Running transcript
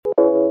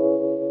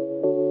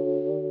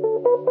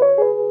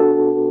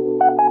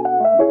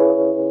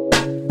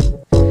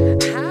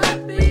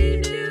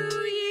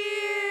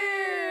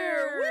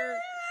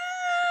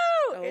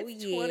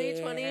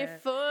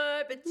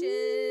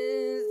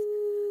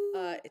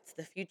it's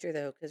the future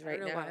though, because I don't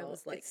right know why I now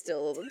was like, it's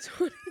still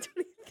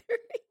 2023.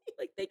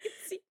 like they can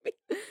see me.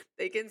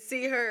 They can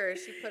see her.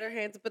 She put her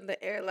hands up in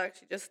the air like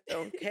she just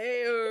don't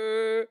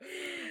care.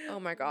 Oh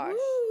my gosh.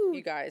 Woo.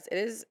 You guys, it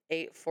is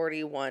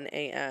 8:41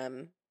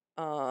 a.m.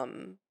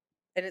 And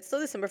it's still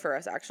December for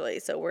us actually.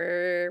 So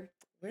we're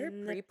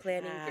in the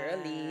pre-planning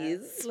girlies.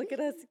 past. Look at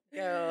us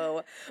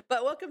go.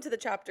 But welcome to the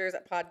Chapters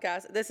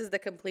podcast. This is the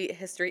complete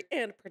history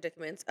and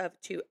predicaments of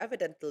two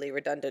evidently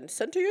redundant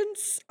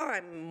sentences.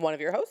 I'm one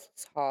of your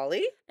hosts,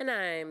 Holly. And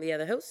I'm the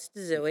other host,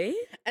 Zoe.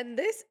 And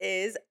this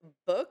is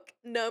book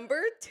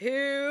number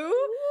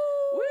 2.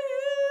 Woo!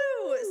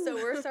 So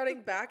we're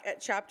starting back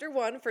at chapter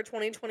 1 for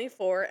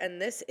 2024,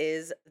 and this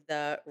is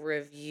the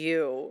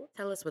review.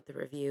 Tell us what the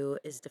review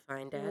is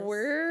defined as.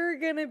 We're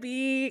gonna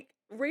be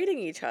rating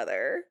each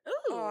other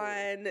Ooh.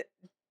 on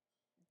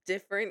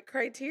different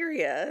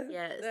criteria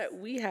Yes. that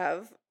we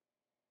have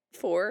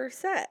for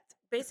set.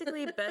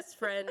 Basically, best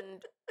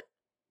friend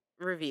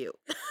review.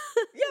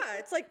 Yeah,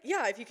 it's like,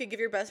 if you could give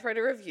your best friend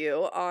a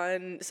review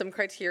on some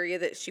criteria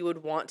that she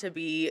would want to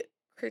be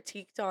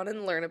critiqued on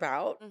and learn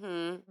about,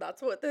 Mm-hmm.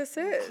 that's what this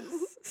is.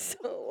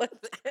 So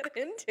let's get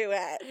into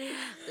it.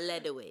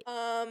 Led away.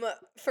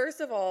 First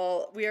of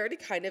all, we already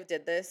kind of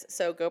did this,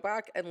 so go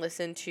back and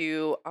listen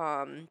to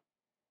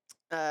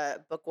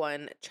book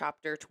 1,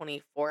 chapter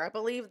 24, I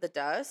believe, The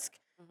Dusk.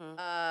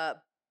 Mm-hmm.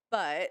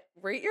 But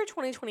rate your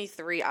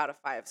 2023 out of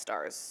 5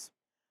 stars.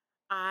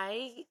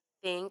 I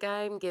think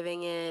I'm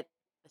giving it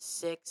a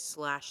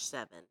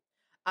 6/7.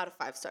 Out of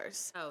 5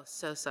 stars. Oh,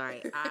 so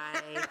sorry.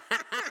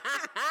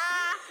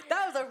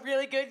 That was a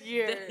really good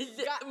year.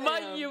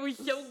 My year was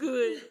so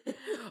good.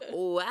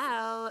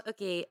 Wow.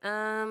 Okay.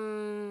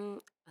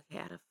 Okay,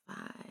 out of 5.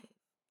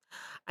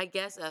 I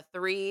guess a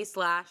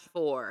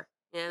 3/4.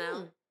 You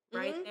know,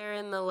 right Mhm. there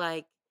in the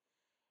like.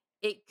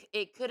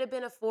 It could have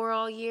been a 4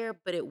 all year,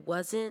 but it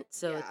wasn't.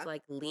 So Yeah. it's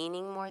like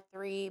leaning more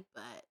 3,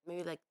 but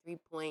maybe like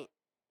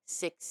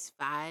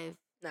 3.65.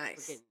 We're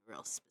Nice. getting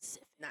real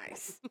specific.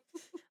 Nice.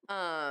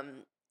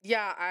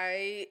 Yeah,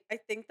 I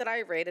think that I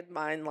rated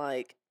mine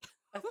like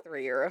a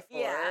 3 or a 4.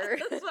 Yeah,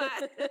 that's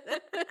fine.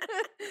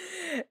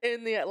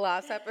 In the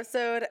last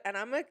episode, and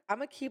I'm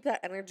gonna keep that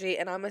energy,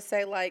 and I'm gonna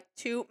say like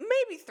 2,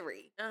 maybe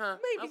 3, Uh-huh.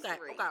 maybe Okay.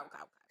 3. Okay.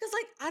 Because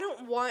like I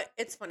don't want.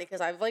 It's funny because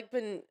I've like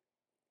been,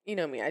 you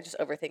know me, I just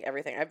overthink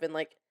everything. I've been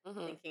like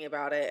Mm-hmm. thinking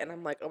about it, and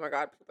I'm like, oh my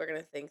god, people are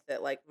gonna think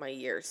that like my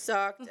year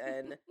sucked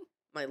and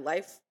my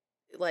life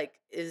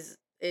like is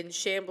in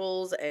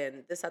shambles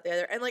and this, that, the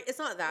other, and like it's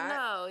not that.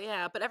 No,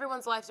 yeah, but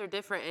everyone's lives are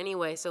different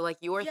anyway. So like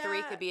your 3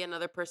 Yeah. could be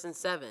another person's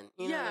 7.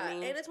 You know what I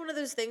mean? And it's one of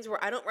those things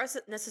where I don't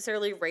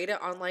necessarily rate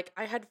it on like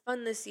I had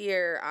fun this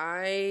year.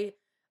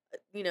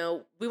 We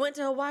went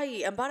to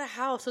Hawaii and bought a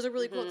house. Those are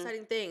really cool, Mhm.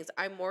 exciting things.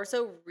 I more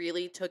so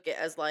really took it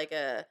as like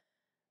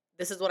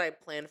this is what I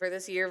planned for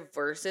this year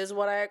versus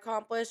what I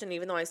accomplished. And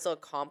even though I still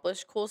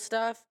accomplished cool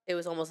stuff, it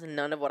was almost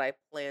none of what I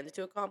planned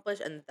to accomplish.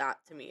 And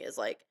that to me is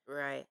like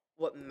Right.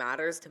 what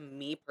matters to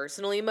me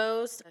personally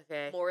most,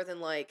 Okay. more than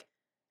like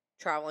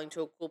traveling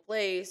to a cool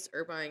place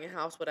or buying a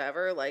house,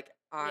 whatever. Like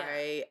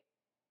I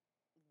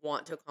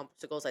want to accomplish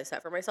the goals I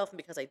set for myself, and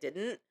because I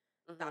didn't,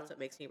 that's what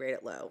makes me rate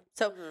it low.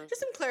 So Mhm.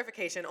 just some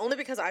clarification, only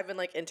because I've been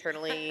like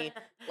internally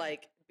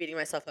like beating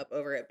myself up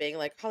over it, being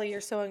like, Holly, you're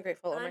so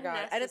ungrateful. Oh my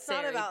god. And it's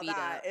not Unnecessary about beat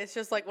that. up. It's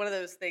just like one of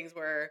those things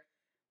where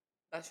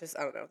that's just,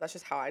 I don't know, that's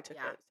just how I took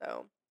Yeah. it.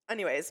 So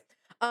anyways,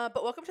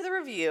 but welcome to the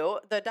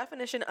review. The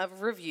definition of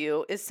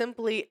review is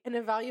simply an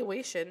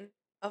evaluation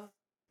of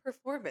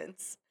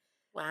performance.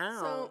 Wow.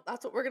 So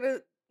that's what we're gonna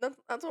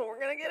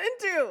get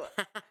into.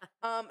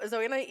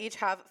 Zoe and I each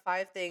have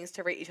 5 things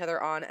to rate each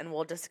other on, and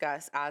we'll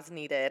discuss as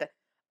needed.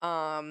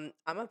 I'm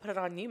gonna put it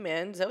on you,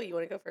 man. Zoe, you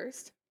want to go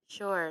first?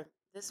 Sure.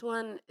 This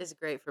one is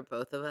great for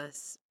both of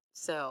us.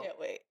 So Can't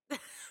wait.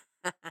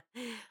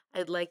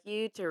 I'd like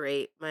you to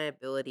rate my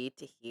ability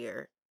to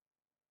hear.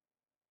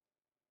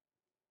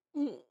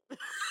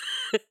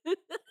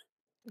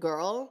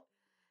 Girl,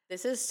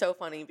 this is so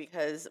funny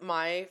because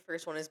my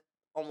first one is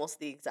almost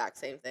the exact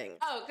same thing.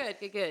 Oh,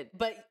 good.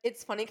 But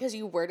it's funny because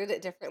you worded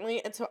it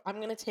differently, and so I'm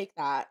gonna take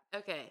that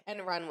Okay.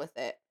 and run with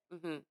it.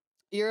 Mm-hmm.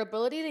 Your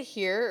ability to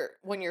hear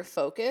when you're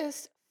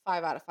focused,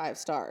 5 out of 5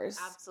 stars.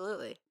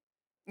 Absolutely.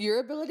 Your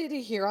ability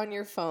to hear on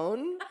your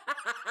phone,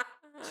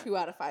 2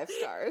 out of 5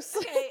 stars.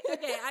 Okay.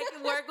 I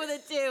can work with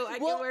it too. I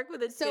can work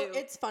with it So too.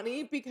 it's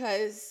funny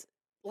because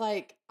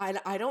like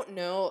I don't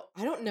know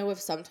if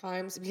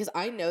sometimes, because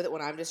I know that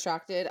when I'm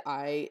distracted,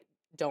 I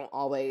don't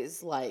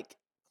always like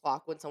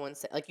clock when someone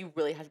say, like, you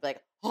really have to be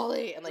like,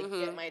 Holly, and like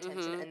get my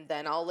attention, and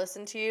then I'll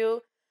listen to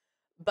you.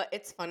 But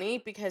it's funny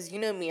because you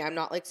know me, I'm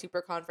not like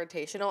super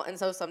confrontational, and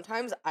so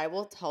sometimes I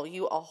will tell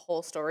you a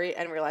whole story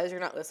and realize you're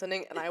not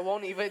listening, and I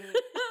won't even be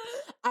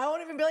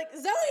like,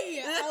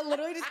 Zoe. I'll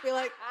literally just be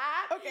like,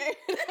 okay. I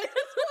just won't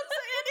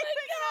say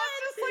anything.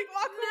 I'll just like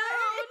walk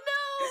away. No.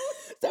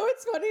 So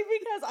it's funny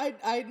because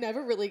I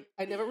never really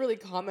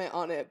comment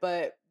on it,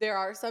 but there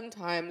are some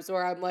times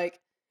where I'm like,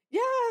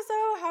 yeah, so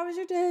how was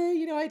your day?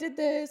 You know, I did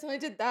this and I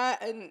did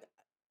that, and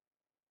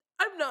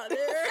I'm not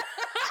there.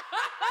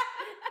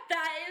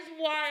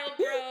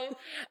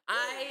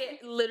 I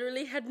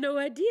literally had no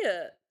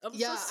idea. I'm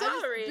Yeah, so I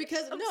just sorry.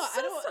 because I'm no,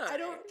 so I sorry.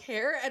 don't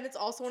care, and it's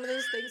also one of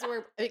those things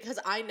where because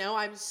I know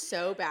I'm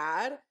so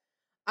bad,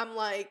 I'm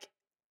like,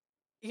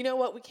 you know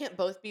what? We can't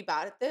both be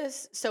bad at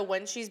this. So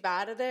when she's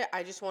bad at it,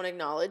 I just won't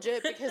acknowledge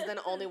it because then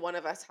only one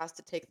of us has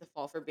to take the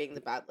fall for being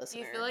the bad Do you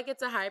listener. feel like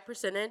it's a high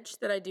percentage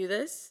that I do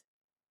this?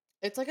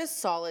 It's like a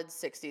solid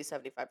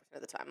 60-75%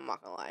 of the time, I'm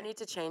not gonna I lie. need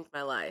to change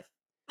my life.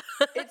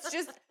 It's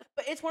just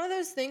but it's one of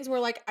those things where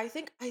like I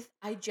think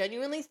I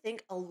genuinely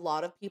think a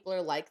lot of people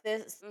are like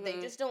this. They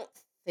Mhm. just don't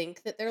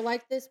think that they're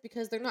like this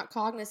because they're not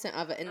cognizant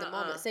of it in the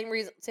moment.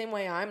 Uh-uh. Same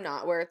way I'm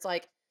not, where it's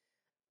like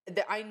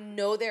I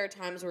know there are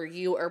times where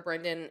you or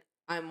Brendan,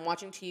 I'm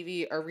watching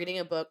TV or reading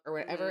a book or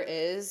whatever it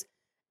Mhm. is,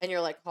 and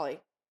you're like,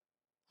 Holly,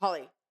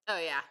 Oh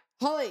yeah.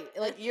 Holly,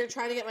 like you're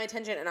trying to get my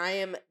attention, and I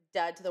am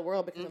dead to the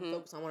world because I'm Mhm.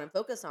 focused on what I'm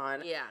focused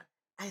on. Yeah.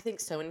 I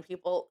think so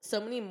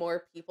many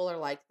more people are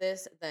like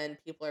this than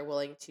people are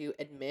willing to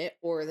admit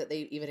or that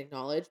they even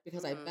acknowledge.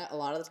 Because I Mhm. bet a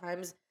lot of the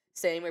times,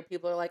 saying where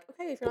people are like,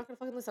 okay, if you're not gonna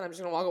fucking listen, I'm just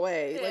gonna walk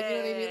away. Like, you know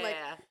what I mean? Like,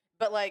 Yeah.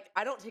 but like,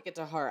 I don't take it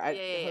to heart. I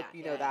Yeah. hope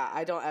you know that.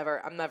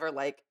 I'm never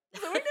like,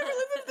 Zoe never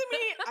listens to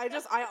me.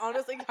 I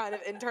honestly kind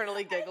of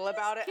internally giggle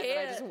about it and then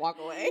I just Can't. walk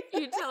away.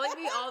 You're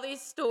telling me all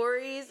these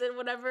stories and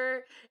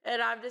whatever,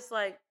 and I'm just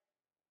like,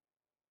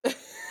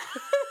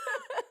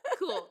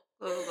 cool.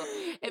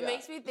 It Yeah.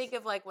 makes me think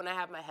of like when I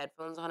have my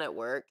headphones on at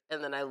work,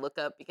 and then I look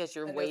up because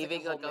you're And there's, like, a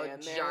waving whole like a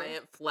man there.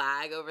 giant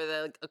flag over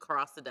the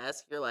across the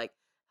desk. You're like,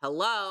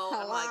 hello.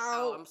 I'm like, oh,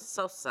 Hello. I'm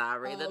so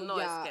sorry. The Oh noise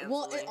yeah.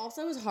 Well, it canceling.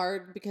 also is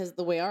hard because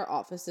the way our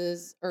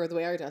offices or the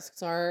way our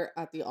desks are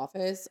at the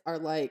office are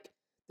like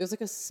there's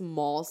like a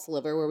small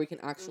sliver where we can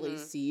actually Mhm.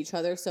 see each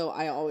other. So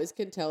I always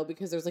can tell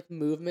because there's like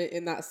movement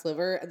in that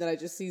sliver, and then I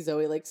just see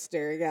Zoe like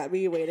staring at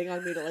me, waiting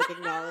on me to like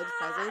acknowledge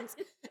presence,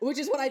 which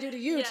is what I do to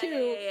you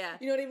too. Yeah.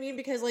 You know what I mean?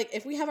 Because like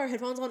if we have our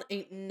headphones on,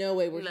 ain't no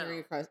way we're No.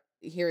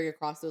 hearing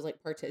across those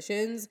like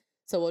partitions.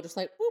 So we'll just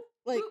like whoop,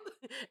 like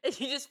And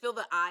you just feel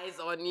the eyes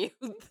on you.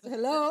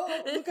 hello,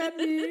 look at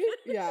me.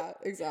 Yeah,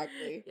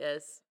 exactly.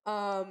 Yes.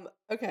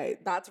 Okay,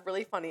 that's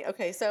really funny.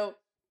 Okay, so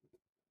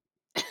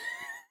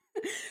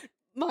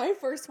my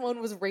first one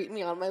was rate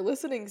me on my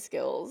listening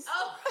skills.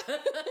 Oh.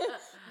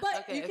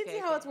 But you can see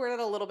how it's worded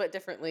a little bit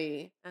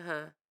differently.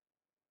 Uh-huh.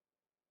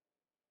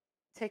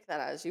 Take that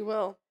as you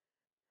will.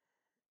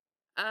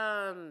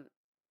 Um,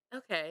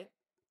 okay.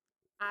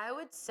 I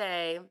would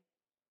say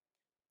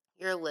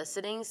your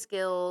listening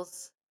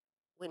skills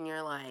when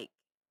you're like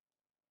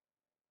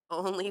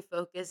only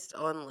focused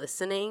on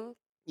listening,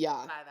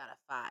 Yeah. 5 out of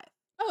 5.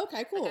 Oh,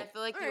 okay, cool. Like I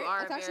feel like All you right, are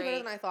that's actually better very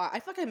than I thought. I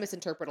feel like I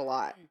misinterpret a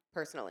lot,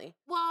 personally.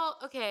 well,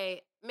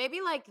 okay.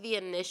 Maybe like the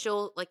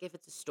initial, like if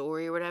it's a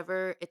story or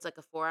whatever, it's like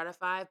a 4 out of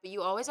 5, but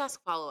you always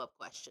ask follow-up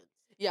questions.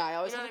 Yeah, I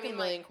always You know have what like I a mean?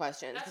 Like, million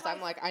questions that's because why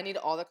I'm like, I need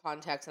all the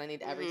context and I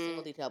need every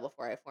single Mhm. detail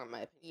before I form my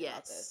opinion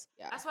about this. Yes.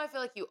 Yeah. That's why I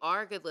feel like you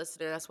are a good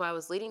listener. That's why I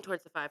was leaning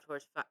towards the 5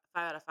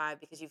 out of 5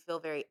 because you feel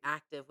very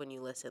active when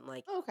you listen.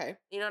 Like, Oh, okay.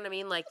 you know what I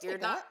mean? Like I'll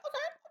take that. Okay.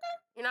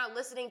 you're not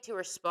listening to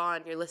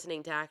respond, you're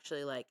listening to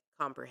actually like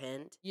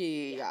comprehend.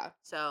 Yeah.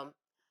 So,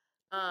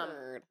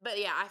 Word. but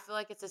yeah, I feel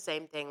like it's the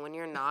same thing when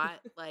you're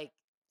not like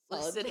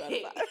Solid 2 out of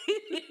listening.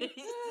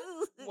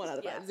 5. 1 out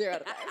of 5. 0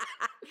 out of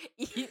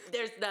 5.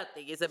 There's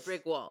nothing. It's a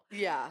brick wall.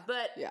 Yeah.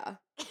 But Yeah.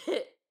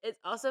 it's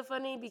also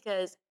funny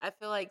because I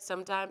feel like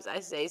sometimes I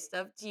say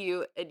stuff to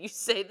you and you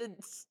say the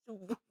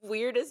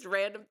weirdest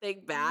random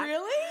thing back.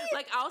 Really?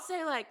 Like I'll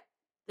say like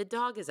the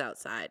dog is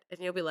outside and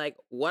you'll be like,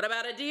 "What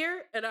about a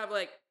deer?" And I'm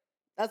like,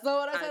 That's not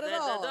what I "I said said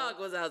at all. the dog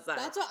was outside."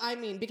 That's what I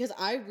mean because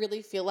I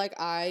really feel like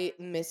I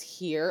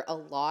mishear a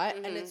lot,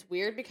 and Mhm. it's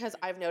weird because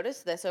I've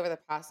noticed this over the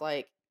past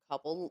like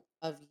couple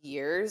of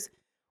years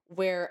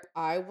where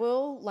I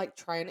will like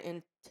try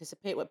and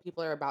anticipate what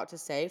people are about to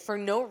say for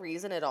no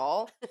reason at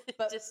all.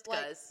 But Just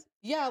like, cuz.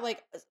 yeah,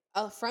 like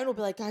a friend will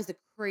be like, "Guys, the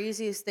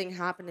craziest thing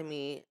happened to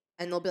me,"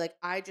 and they'll be like,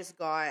 "I just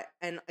got,"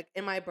 and like,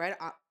 in my brain,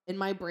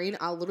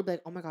 I'll literally be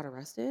like, "Oh my god,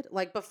 arrested!"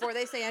 Like before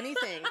they say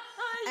anything.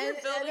 You're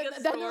building a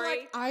Then they're story.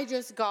 like, I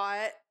just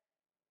got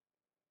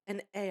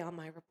an A on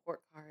my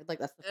report card. Like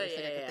that's the Oh, first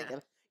thing I could think yeah.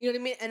 of. You know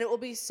what I mean? And it will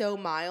be so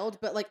mild,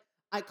 but like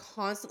I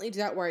constantly do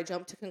that where I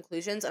jump to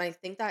conclusions, and I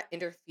think that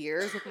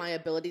interferes with my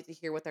ability to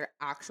hear what they're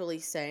actually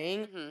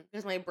saying Mhm.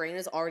 because my brain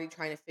is already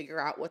trying to figure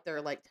out what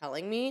they're like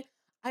telling me.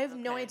 I have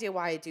no Okay. idea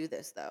why I do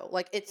this though.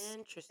 Like it's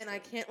Interesting. and I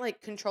can't like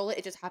control it.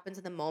 It just happens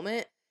in the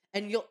moment.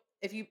 And you'll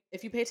if you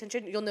pay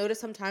attention, you'll notice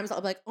sometimes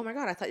I'll be like, "Oh my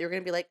god, I thought you were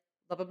gonna be like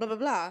blah blah blah blah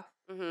blah."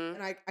 Mhm.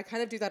 And I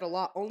kind of do that a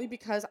lot only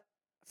because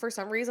for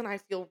some reason I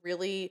feel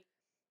really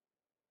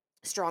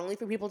strongly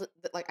for people to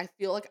that, like I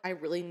feel like I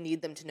really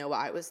need them to know what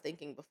I was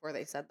thinking before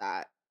they said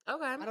that.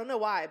 Okay. I don't know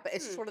why, but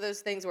it's just Hmm. one of those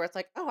things where it's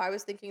like, "Oh, I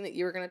was thinking that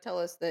you were going to tell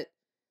us that,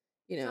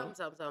 you know,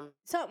 Something.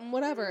 something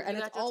whatever." You And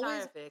got your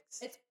tire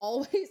fixed. it's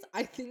always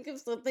I think of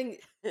something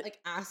like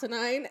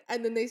asinine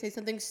and then they say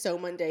something so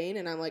mundane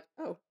and I'm like,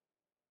 "Oh,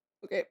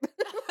 okay."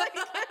 Like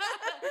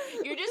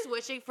You're just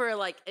wishing for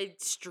like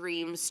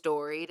extreme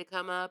story to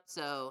come up.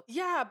 So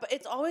Yeah, but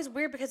it's always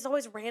weird because it's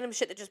always random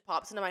shit that just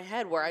pops into my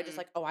head where I just Mhm.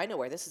 like, oh, I know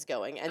where this is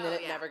going, and then Oh,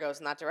 it yeah. never goes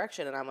in that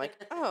direction, and I'm like,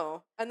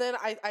 oh, and then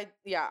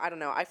yeah, I don't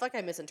know. I feel like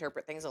I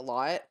misinterpret things a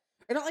lot,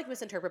 or not like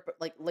misinterpret, but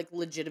like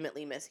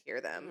legitimately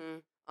mishear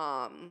them.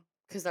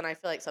 Because then I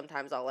feel like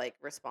sometimes I'll like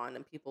respond,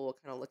 and people will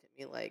kind of look at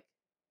me like,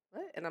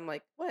 what, and I'm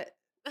like, what?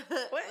 What?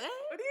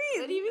 What do you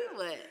mean? What do you mean?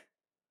 What?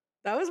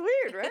 That was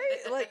weird, right?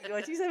 Like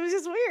what you said was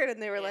just weird,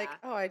 and they were like,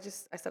 Yeah. "Oh, I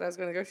said I was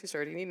going to the grocery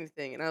store. Do you need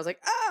anything?" And I was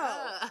like,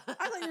 "Oh,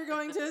 I thought you were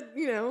going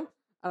to,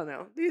 I don't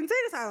know, the insane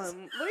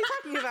asylum. What are you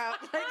talking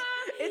about?" Like,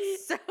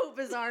 it's so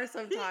bizarre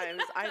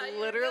sometimes. I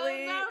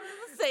literally,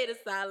 say the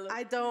asylum.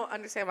 I don't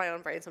understand my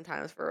own brain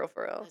sometimes, for real,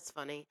 for real. That's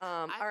funny.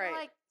 All I feel right.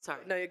 like,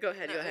 sorry. No, you go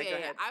ahead. No, Go ahead. yeah, Go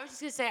yeah. ahead. I was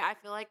just gonna say, I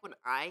feel like when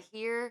I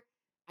hear,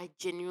 I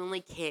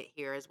genuinely can't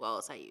hear as well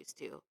as I used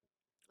to.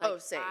 Like, Oh,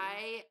 same.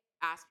 I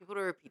ask people to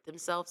repeat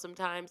themselves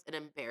sometimes an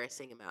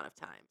embarrassing amount of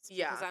times.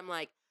 Yeah. Because I'm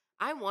like,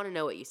 I want to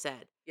know what you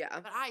said, Yeah.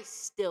 but I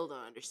still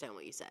don't understand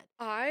what you said.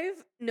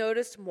 I've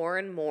noticed more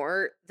and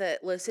more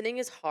that listening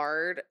is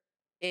hard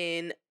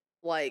in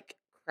like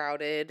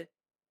crowded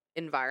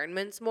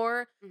environments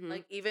more. Mhm.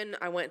 Like even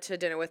I went to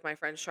dinner with my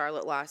friend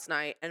Charlotte last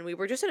night and we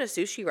were just in a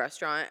sushi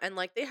restaurant and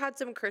like they had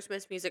some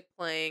Christmas music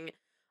playing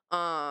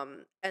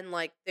and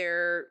like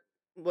there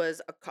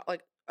was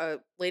like a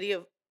lady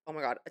of oh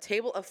my god, a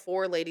table of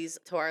 4 ladies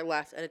to our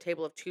left and a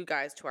table of 2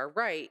 guys to our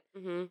right.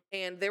 Mhm.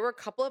 And there were a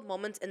couple of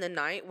moments in the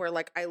night where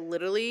like I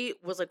literally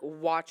was like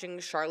watching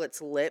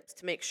Charlotte's lips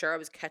to make sure I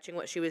was catching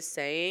what she was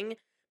saying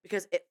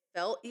because it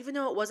felt even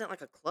though it wasn't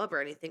like a club or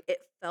anything, it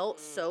felt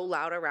Mm. so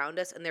loud around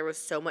us and there was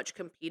so much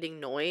competing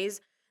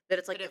noise that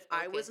it's like Couldn't if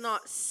I was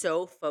not focus.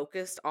 so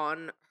focused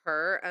on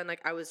her and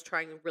like I was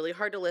trying really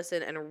hard to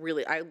listen and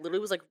really I literally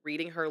was like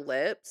reading her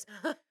lips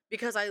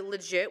because I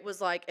legit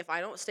was like if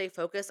I don't stay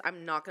focused,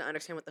 I'm not going to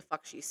understand what the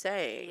fuck she's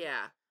saying.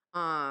 Yeah,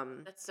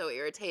 Um that's so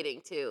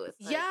irritating too.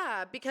 It's like,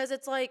 yeah, because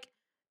it's like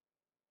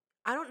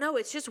I don't know,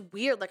 it's just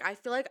weird. Like I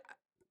feel like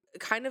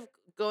kind of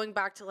going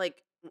back to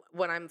like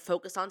when I'm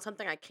focused on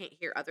something, I can't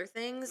hear other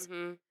things.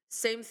 mhm.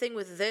 Same thing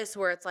with this,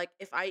 where it's like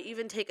if I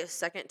even take a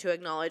second to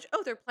acknowledge,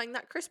 oh, they're playing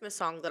that Christmas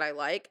song that I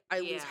like, I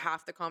lose Yeah.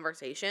 half the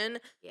conversation.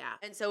 Yeah.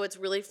 And so it's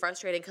really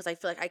frustrating because I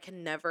feel like I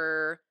can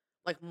never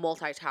like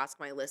multitask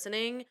my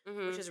listening, which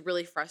Mhm. is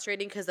really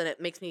frustrating because then it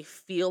makes me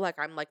feel like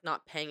I'm like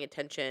not paying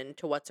attention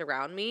to what's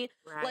around me.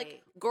 Right.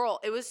 Like, girl,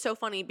 it was so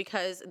funny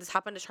because this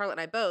happened to Charlotte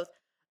and I both.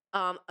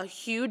 A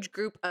huge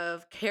group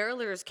of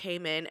carolers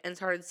came in and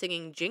started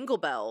singing Jingle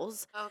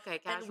Bells.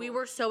 Okay, And we casual.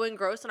 were so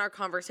engrossed in our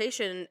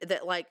conversation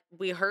that like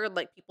we heard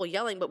like people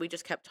yelling, but we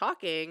just kept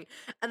talking.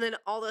 And then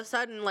all of a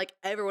sudden, like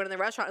everyone in the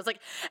restaurant was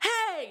like,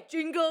 "Hey,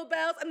 Jingle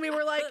Bells!" And we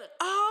were like,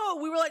 "Oh,"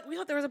 we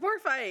thought there was a bar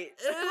fight.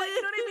 Like, you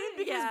know what I mean?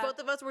 Because Yeah. both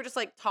of us were just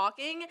like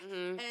talking,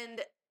 Mhm.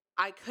 and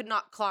I could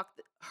not clock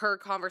her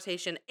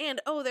conversation and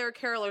oh, there are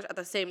carolers at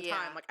the same Yeah.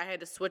 time. Like I had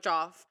to switch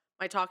off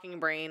my talking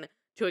brain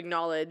to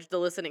acknowledge the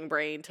listening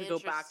brain to go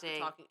back to Interesting.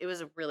 talking. It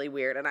was really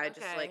weird, and I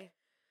just like Okay.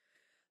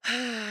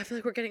 I feel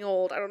like we're getting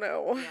old. I don't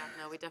know. Yeah,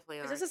 no, we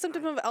definitely are. Is this a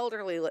symptom of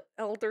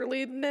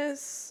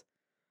elderliness?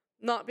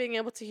 Not being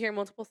able to hear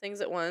multiple things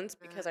at once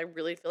because I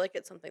really feel like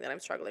it's something that I'm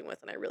struggling with,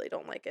 and I really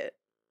don't like it.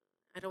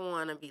 I don't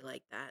want to be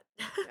like that.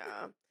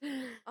 Yeah.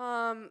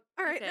 All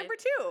right. Okay. Number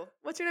 2.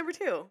 What's your number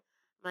 2?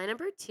 My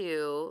number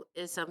 2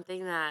 is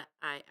something that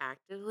I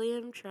actively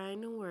am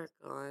trying to work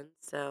on.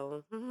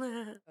 So,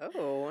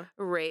 Oh.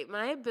 rate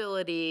my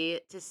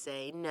ability to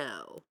say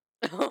no.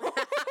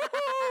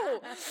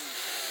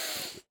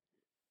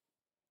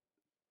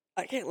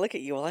 I can't look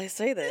at you while I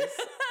say this.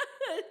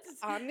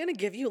 I'm gonna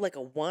give you like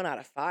a 1 out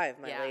of 5,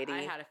 my yeah, lady.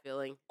 I had a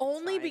feeling. It's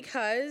Only fine.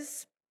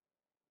 because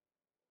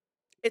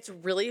it's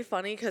really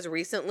funny because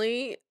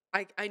recently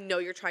I know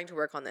you're trying to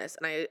work on this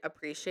and I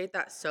appreciate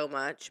that so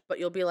much, but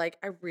you'll be like,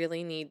 I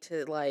really need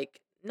to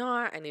like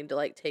not, I need to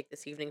like take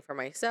this evening for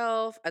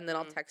myself. And then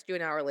I'll Mhm. text you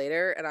an hour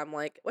later and I'm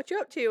like, what you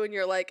up to? And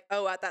you're like,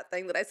 oh, at that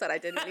thing that I said I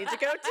didn't need to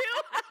go to.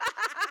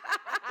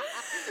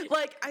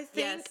 Like I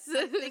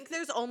think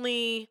there's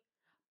only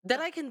that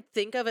I can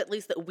think of, at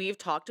least that we've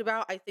talked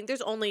about. I think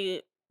there's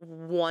only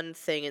one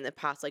thing in the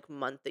past like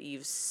month that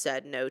you've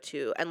said no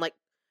to. And like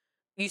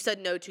you said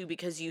no to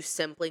because you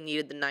simply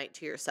needed the night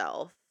to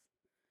yourself.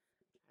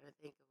 Trying to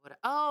think of what.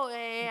 Oh,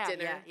 yeah.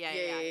 Dinner.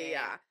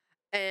 Yeah.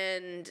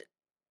 And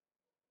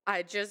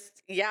I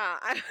just, yeah.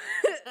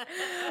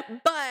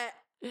 But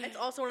it's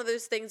also one of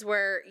those things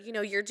where,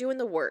 you're doing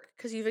the work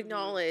because you've Mhm.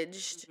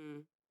 acknowledged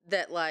Mhm.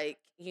 that like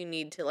you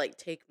need to like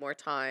take more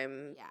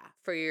time Yeah.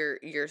 for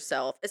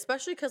yourself,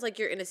 especially because like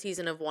you're in a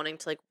season of wanting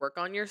to like work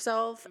on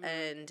yourself Mhm.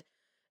 and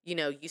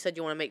you said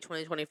you want to make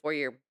 2024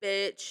 your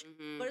bitch,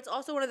 Mhm. but it's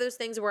also one of those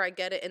things where I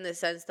get it in the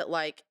sense that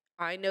like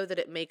I know that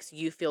it makes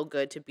you feel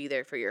good to be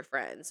there for your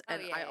friends, Oh,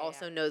 and yeah, I yeah,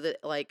 also yeah. know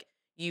that like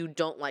you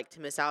don't like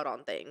to miss out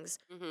on things.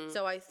 Mhm.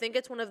 So I think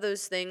it's one of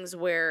those things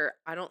where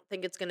I don't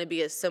think it's going to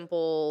be a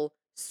simple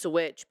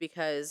switch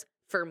because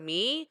for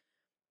me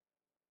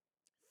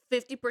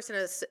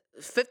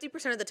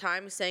 50% of the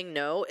time saying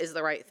no is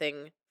the right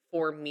thing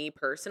for me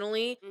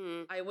personally,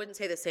 Mhm. I wouldn't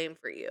say the same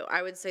for you.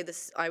 I would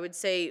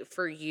say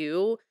for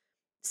you,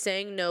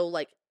 saying no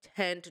like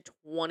 10 to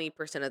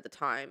 20% of the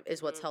time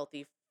is what's Mhm.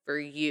 healthy for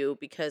you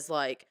because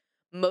like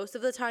most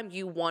of the time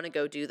you want to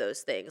go do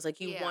those things. Like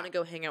you want Yeah. to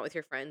go hang out with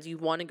your friends, you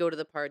want to go to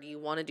the party, you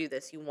want to do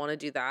this, you want to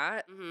do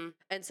that. Mhm.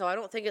 And so I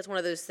don't think it's one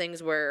of those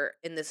things where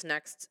in this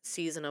next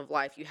season of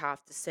life you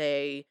have to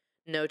say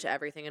no to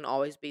everything and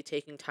always be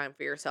taking time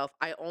for yourself.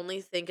 I only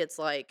think it's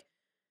like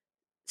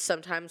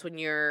sometimes when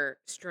you're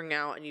strung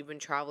out and you've been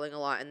traveling a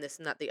lot and this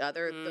and that the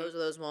other, Mhm. those are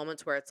those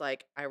moments where it's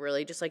like I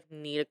really just like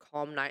need a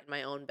calm night in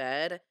my own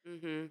bed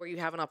Mhm. where you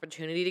have an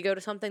opportunity to go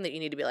to something that you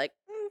need to be like,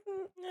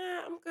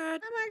 Yeah, I'm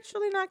good. I'm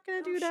actually not gonna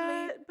I'm do sleep.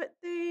 that, but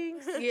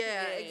thanks. Yeah, Yeah,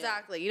 yeah.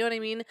 exactly. You know what I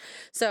mean?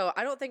 So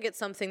I don't think it's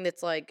something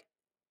that's like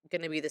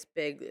gonna be this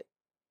big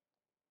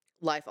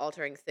life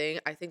altering thing.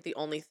 I think the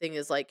only thing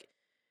is like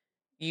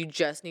you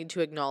just need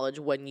to acknowledge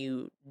when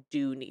you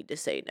do need to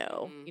say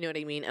no. Mhm. You know what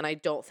I mean? And I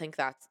don't think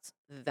that's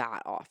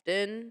that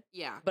often,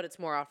 Yeah. but it's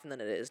more often than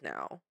it is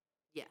now.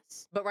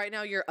 Yes. But right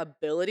now, your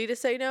ability to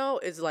say no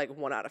is like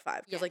 1 out of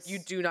 5 because like you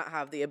Yes. do not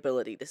have the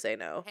ability to say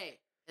no. Hey,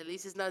 at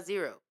least it's not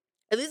 0.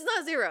 At least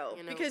not 0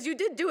 You know, because you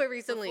did do it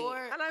recently, before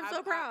and I'm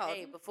so proud.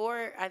 hey,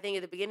 before I think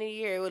at the beginning of the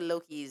year it was low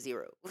key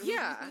 0.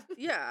 Yeah,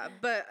 yeah,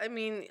 but I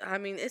mean,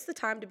 it's the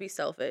time to be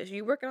selfish.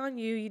 You working on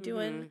you. You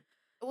doing, Mhm.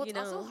 Well, you it's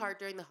also know. hard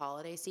during the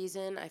holiday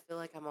season. I feel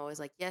like I'm always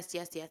like, yes,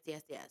 yes, yes,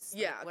 yes, yes.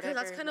 Like, Yeah, because that's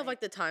whatever, kind of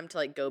like, like the time to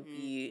like go mhm.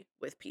 be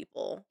with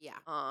people. Yeah.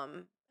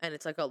 And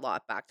it's like a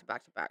lot back to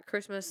back to back.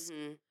 Christmas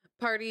Mhm.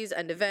 parties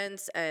and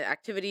events and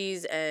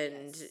activities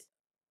and Yes.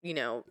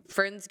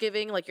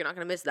 friendsgiving, like you're not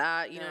gonna miss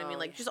that. You know what I mean? No,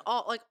 Like yeah. just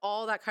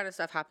all that kind of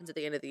stuff happens at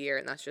the end of the year,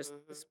 and that's just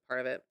Mhm. this part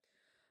of it.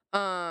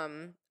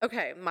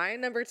 Okay, my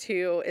number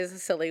 2 is a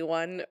silly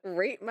one.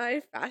 Rate my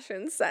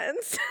fashion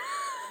sense.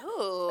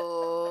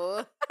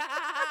 Oh.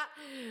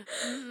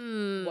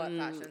 What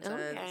fashion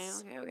Okay,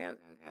 sense? okay, okay, okay,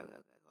 okay, okay,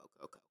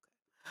 okay, okay,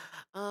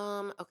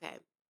 okay. Okay.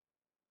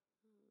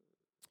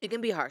 It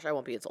can be harsh. I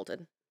won't be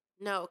insulted.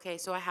 No, okay,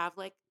 so I have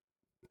like,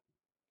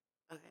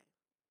 okay.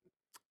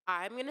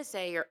 I'm gonna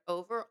say your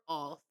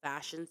overall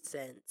fashion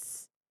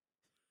sense.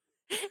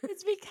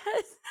 It's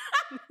because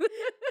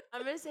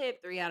I'm gonna say a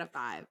 3 out of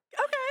 5.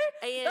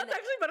 Okay, And that's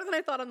actually better than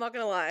I thought. I'm not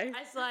gonna lie.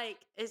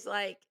 it's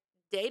like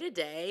day to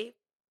day,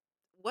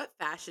 what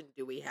fashion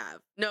do we have?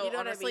 No, You know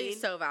what I honestly, mean?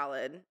 so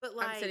valid. But I'm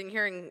like sitting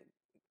here in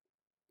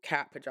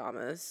cat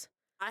pajamas.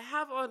 I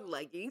have on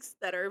leggings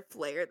that are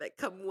flare that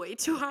come way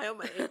too high on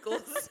my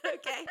ankles.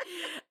 Okay.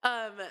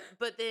 Um,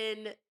 but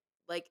then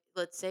like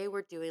let's say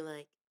we're doing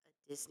like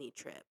a Disney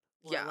trip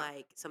or Yeah,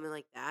 like something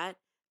like that.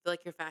 I feel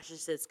like your fashion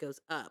sense goes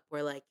up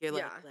where like you're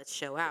like, yeah. let's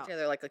show Put out.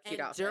 together like a cute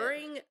And outfit.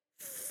 during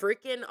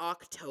freaking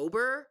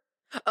October,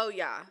 Oh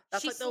yeah,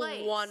 that's she like the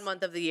one slays.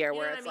 month of the year You know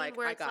where what I it's mean? like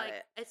Where I got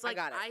it. it's I like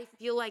got it. I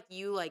feel like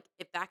you like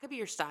if that could be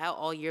your style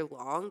all year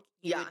long,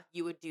 Yeah.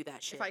 you would do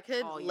that shit If I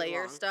could all year layer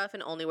long. stuff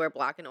and only wear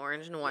black and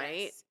orange and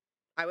white, Yes.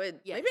 I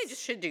would. Maybe I Yes.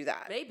 just should do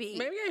that. Maybe.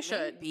 Maybe I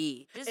should.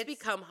 Maybe. Just It's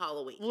become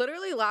Halloween.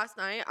 literally last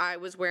night I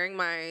was wearing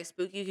my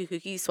spooky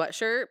kooky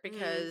sweatshirt Mhm.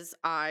 because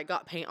I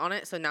got paint on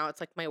it, so now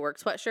it's like my work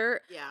sweatshirt.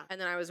 Yeah. And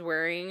then I was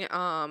wearing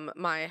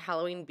my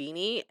Halloween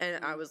beanie,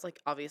 and I Mhm. was like,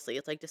 obviously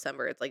it's like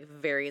December, it's like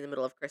very in the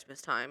middle of Christmas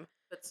time.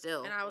 But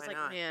still, And I was why like,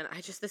 not? man,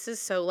 this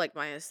is so like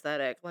my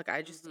aesthetic. Like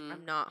Mhm.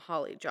 I'm not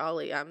holly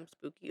jolly. I'm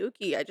spooky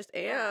ooky. I just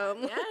Yeah.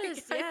 am. Like, Yes.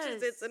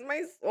 it's Yes. in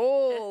my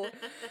soul.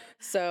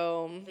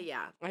 So But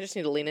yeah. I just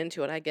need to lean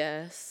into it, I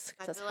guess,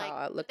 I because that's feel how like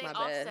I but look they my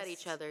offset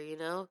each best. other, you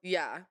know?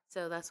 Yeah,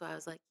 So that's why I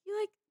was like, you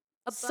like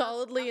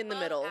solidly in the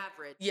above middle.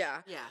 average.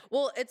 Yeah. Yeah.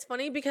 Well, it's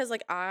funny because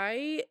like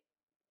I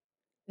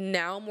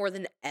now more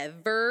than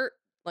ever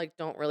like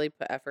don't really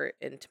put effort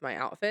into my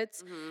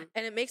outfits, Mhm.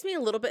 and it makes me a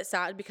little bit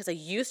sad because I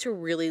used to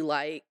really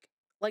like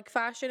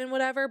fashion and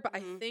whatever, but I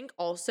Mhm. think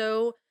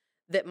also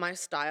that my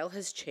style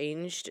has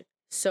changed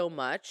so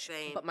much,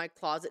 Same. but my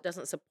closet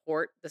doesn't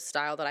support the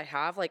style that I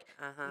have. Like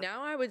Uh-huh.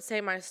 now I would say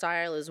my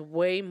style is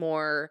way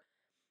more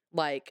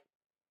like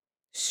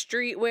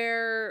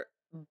streetwear,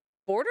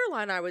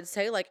 borderline I would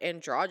say like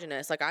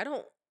androgynous. Like I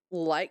don't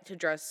like to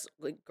dress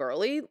like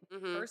girly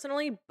Mhm.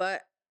 personally,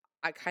 but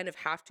I kind of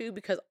have to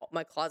because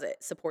my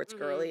closet supports Mhm.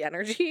 girly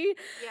energy.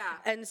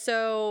 Yeah. And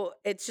so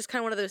it's just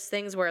kind of one of those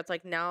things where it's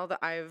like now that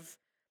I've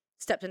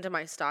stepped into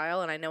my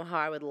style and I know how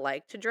I would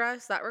like to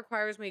dress, that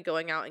requires me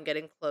going out and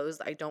getting clothes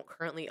that I don't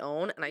currently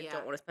own, and I Yeah.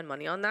 don't want to spend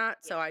money on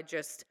that. So Yeah. I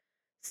just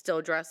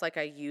still dress like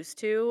I used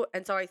to.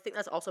 And so I think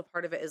that's also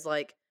part of it is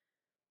like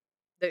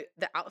the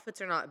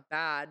outfits are not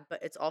bad,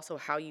 but it's also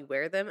how you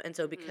wear them. And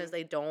so because Mhm.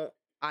 they don't,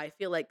 I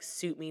feel like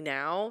suit me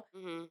now,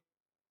 Mhm.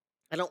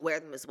 I don't wear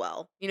them as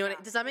well. You know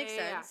Yeah. does that Yeah, make yeah,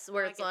 yeah. sense? No,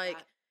 Where I it's get like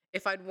that.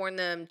 if I'd worn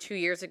them 2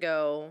 years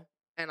ago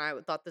and I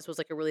thought this was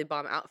like a really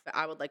bomb outfit,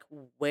 I would like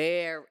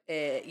wear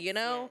it, you Yes,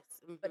 know?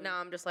 yes. But Mhm. now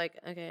I'm just like,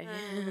 okay,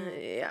 yeah.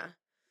 Yeah.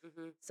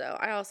 Mhm. So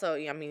I also,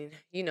 yeah, I mean,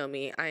 you know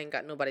me, I ain't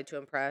got nobody to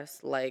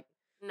impress. Like,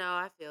 No,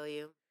 I feel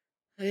you.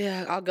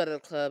 yeah, I'll go to the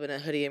club in a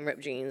hoodie and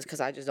ripped jeans because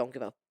I just don't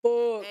give a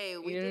fuck. Hey,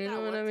 we You did know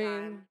that what one I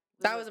time. mean?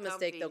 We That went was a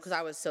mistake though because comfies.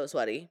 I was so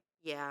sweaty.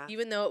 Yeah.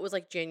 Even though it was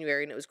like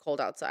January and it was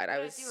cold outside, I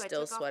What was did I do? I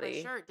still took off my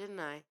sweaty. shirt, didn't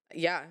I?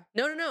 Yeah.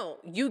 No.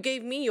 You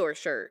gave me your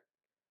shirt.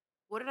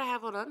 What did I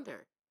have on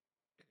under?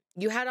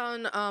 You had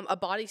on a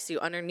bodysuit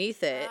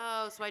underneath it.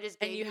 Oh, so I just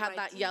And gave you you had my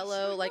that t-shirt.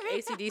 yellow like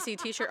AC/DC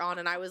t-shirt on,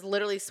 and I was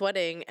literally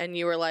sweating, and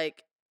you were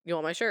like, "You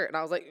want my shirt?" And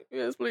I was like,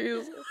 "Yes,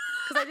 please."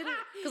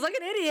 Because like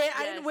an idiot,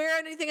 I didn't Yes. wear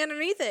anything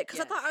underneath it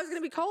because I thought I was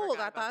gonna be Yes, I cold.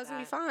 forgot I thought I about was gonna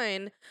be that.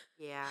 fine.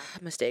 Yeah.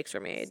 Mistakes were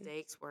made.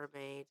 Mistakes were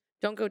made.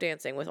 Don't go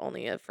dancing with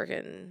only a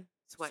freaking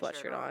Sweatshirt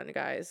sweatshirt on,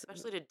 guys.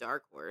 Especially to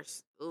Dark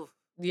Horse. Oof.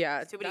 Yeah,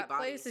 There's too many that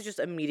place is bodies. just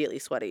immediately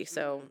sweaty.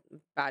 So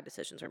bad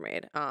decisions were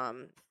made.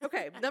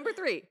 Okay, number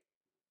 3.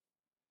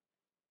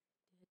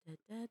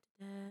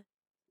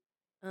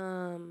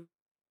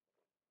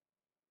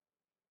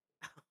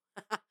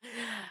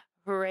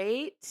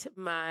 Rate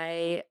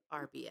my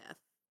RBF.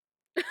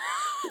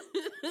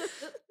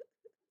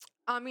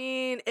 I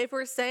mean, if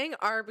we're saying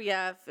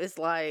RBF is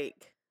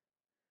like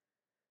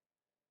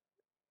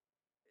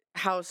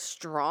how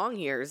strong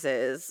yours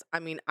is, I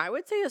mean, I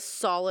would say a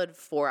solid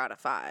 4 out of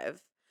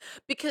 5.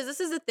 Because this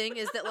is the thing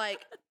is that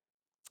like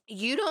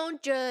you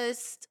don't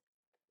just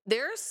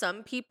there are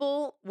some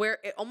people where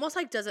it almost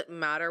like doesn't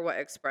matter what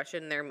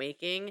expression they're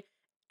making.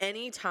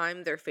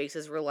 Anytime their face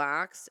is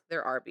relaxed,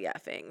 they're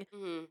RBFing.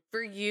 Mm-hmm.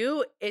 For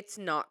you, it's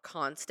not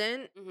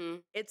constant. Mm-hmm.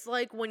 It's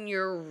like when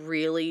you're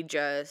really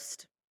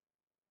just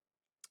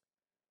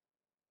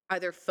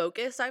either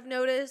focused, I've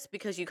noticed,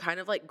 because you kind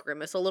of like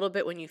grimace a little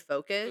bit when you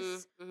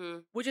focus, Mm-hmm.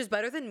 which is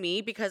better than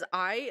me because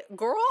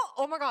girl,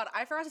 oh my God,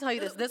 I forgot to tell you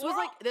this. This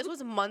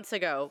was months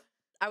ago.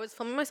 I was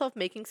filming myself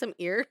making some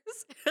ears.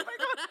 Oh my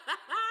God.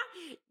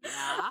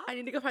 Yeah. I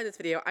need to go find this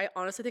video. I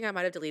honestly think I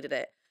might have deleted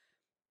it.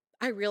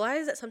 I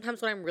realize that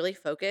sometimes when I'm really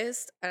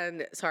focused,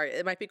 and sorry,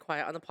 it might be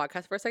quiet on the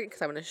podcast for a second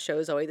because I'm going to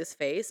show Zoe this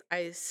face.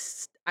 I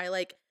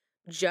like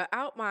jut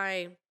out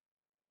my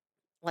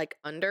like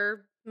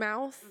under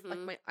mouth,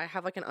 like I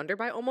have like an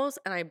underbite almost,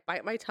 and I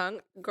bite my tongue.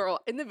 Girl,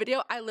 in the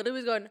video, I literally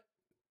was going.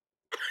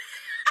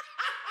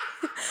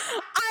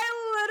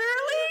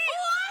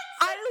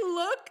 I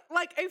look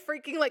like a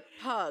freaking like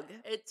pug.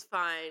 It's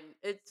fine.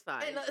 It's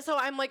fine. And so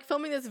I'm like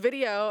filming this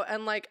video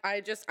and like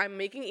I'm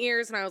making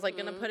ears and I was like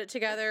gonna put it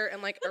together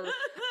and like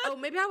oh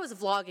maybe I was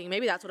vlogging,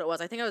 maybe that's what it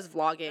was. I think I was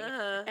vlogging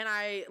and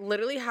I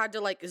literally had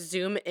to like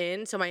zoom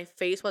in so my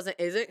face wasn't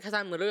because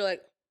I'm literally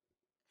like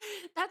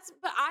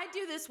but I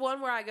do this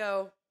one where I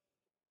go.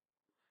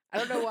 I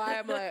don't know why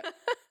I'm like.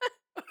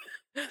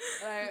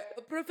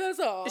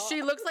 Professor.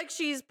 She looks like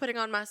she's putting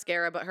on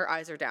mascara, but her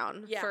eyes are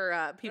down. Yeah.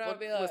 For people I'll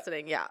be like-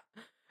 listening. Yeah.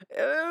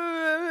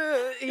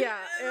 Yeah.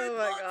 Oh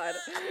my God.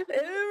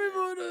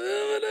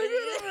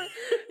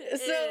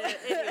 So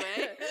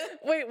Anyway.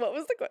 wait, what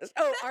was the question?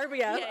 Oh,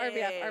 RBF,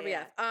 Yeah.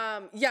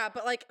 RBF. Yeah,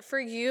 but like for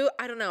you,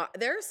 I don't know.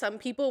 There are some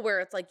people where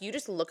it's like you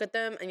just look at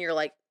them and you're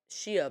like,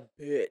 she a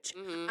bitch.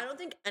 Mhm. I don't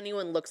think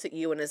anyone looks at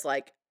you and is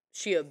like,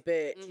 she a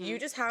bitch. You Mhm.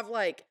 just have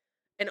like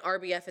an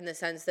RBF in the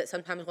sense that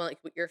sometimes when like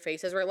your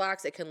face is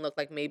relaxed, it can look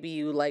like maybe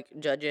you like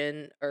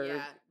judging or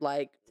Yeah.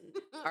 like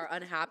are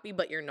unhappy,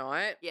 but you're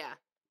not. Yeah.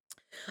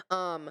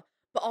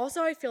 But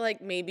also I feel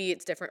like maybe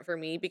it's different for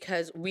me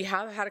because we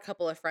have had a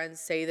couple of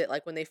friends say that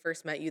like when they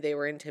first met you, they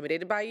were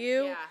intimidated by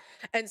you. Yeah.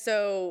 And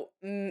so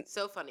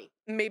So funny.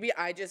 maybe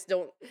I just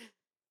don't,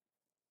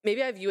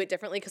 maybe I view it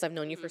differently because I've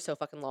known you for so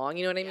fucking long.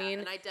 You know what I mean?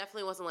 And I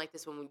definitely wasn't like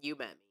this when you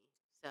met me.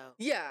 So.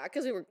 Yeah,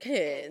 because we were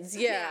kids.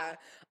 Yeah.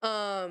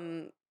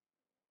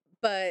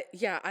 But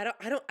yeah,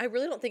 I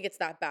really don't think it's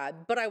that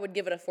bad. But I would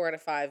give it a 4 out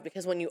of 5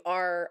 because when you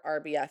are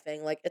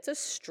RBFing, like it's a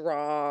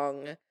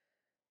strong one.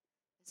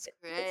 It's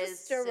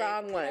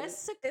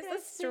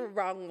a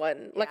strong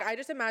one. Like Yeah. I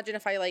just imagine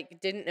if I like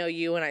didn't know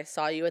you and I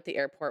saw you at the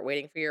airport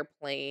waiting for your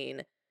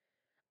plane,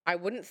 I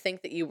wouldn't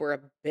think that you were a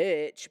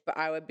bitch, but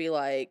I would be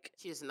like,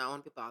 She does not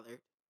want to be bothered.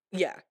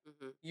 yeah,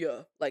 Mm-hmm.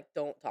 yeah, like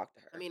don't talk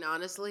to her. I mean,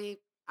 honestly,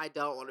 I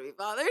don't want to be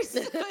bothered. So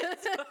it's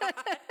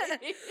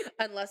fine.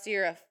 Unless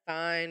you're a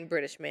fine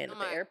British man Oh at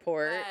the my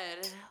airport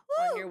God.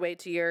 on your way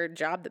to your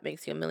job that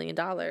makes you $1 million,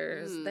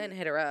 then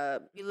hit her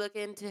up. You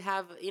looking to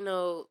have,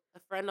 a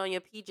friend on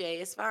your PJ,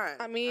 it's fine.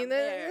 I mean, I'm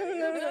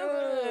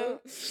there.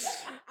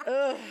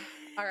 Ugh.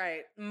 All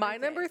right. My Okay.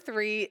 number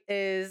 3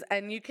 is,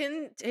 and you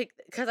can take,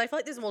 because I feel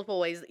like there's multiple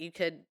ways that you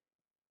could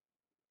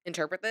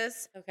interpret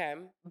this, Okay.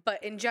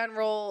 but in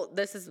general,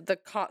 this is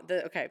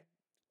okay.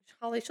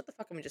 Holly, shut the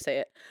fuck up and just say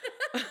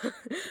it.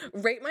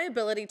 Rate my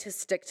ability to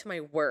stick to my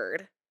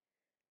word.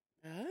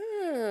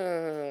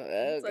 Oh,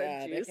 It's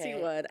a juicy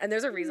one. And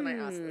there's a reason I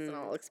asked this, and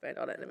I'll expand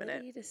on it in a minute.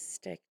 Ability to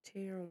stick to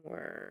your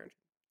word.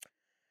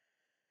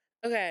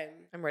 Okay.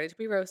 I'm ready to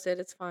be roasted.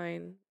 It's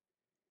fine.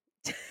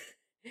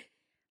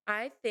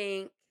 I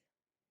think,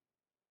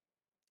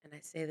 and I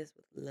say this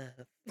with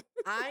love,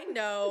 I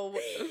know.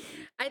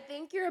 I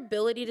think your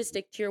ability to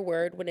stick to your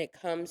word when it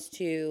comes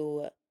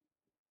to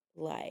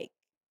like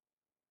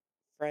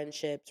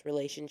friendships,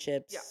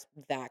 relationships,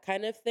 that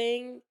kind of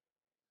thing.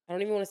 I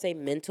don't even want to say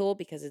mental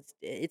because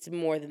it's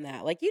more than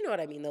that. Like, you know what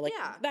I mean though, like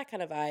Yeah. that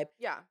kind of vibe.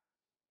 Yeah.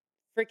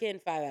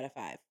 freaking 5 out of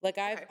 5. Like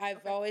I've Okay.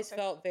 always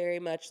Okay. felt very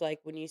much like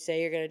when you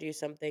say you're gonna do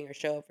something or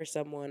show up for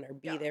someone or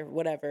be Yeah. there,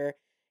 whatever,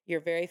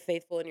 you're very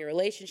faithful in your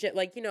relationship.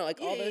 Like, like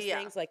Yeah. all Yeah. those Yeah.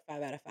 things, like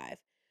 5 out of 5.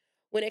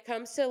 When it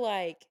comes to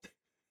like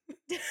I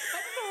don't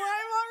know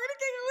why I'm already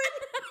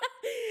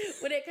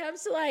when it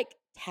comes to like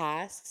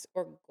tasks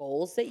or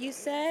goals that you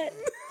set,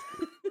 giggling.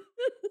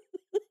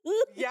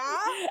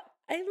 Yeah.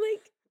 I'm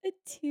like a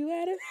 2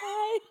 out of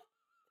 5.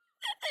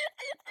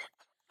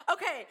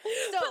 Okay.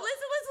 So. But listen.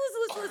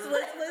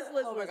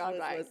 Oh my God,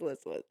 right.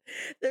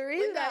 The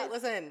reason Linda,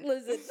 listen.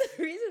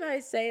 the reason I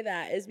say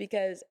that is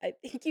because I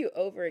think you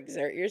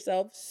overexert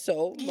yourself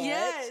so much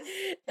Yes.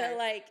 that Okay.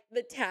 like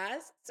the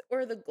tasks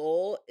or the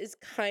goal is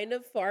kind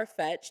of far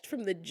fetched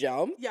from the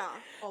jump. Yeah.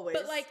 Always.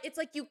 But like it's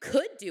like you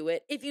could do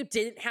it if you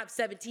didn't have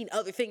 17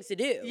 other things to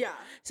do. Yeah.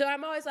 So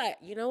I'm always like,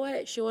 you know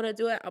what? She wanna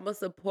do it, I'm gonna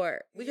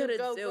support. We You gotta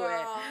go, do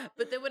girl. it.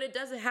 But then when it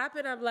doesn't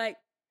happen, I'm like,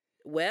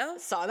 well,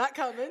 Saw that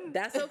coming.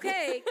 that's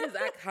okay, because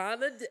I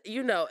kind of,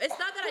 it's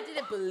not that I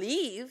didn't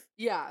believe,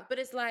 Yeah. but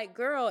it's like,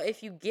 girl,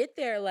 if you get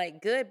there,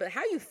 like, good, but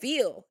how you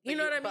feel? You But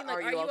know you- what I but mean? Like,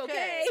 are are you you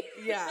okay?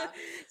 Yeah.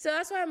 So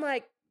that's why I'm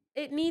like,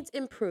 it needs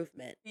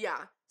improvement.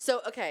 Yeah.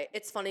 So, okay,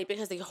 it's funny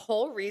because the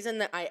whole reason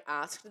that I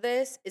asked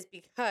this is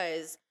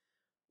because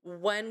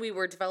when we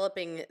were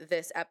developing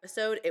this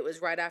episode, it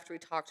was right after we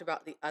talked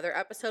about the other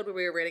episode where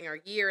we were rating our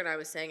year, and I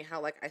was saying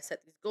how, like, I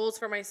set these goals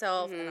for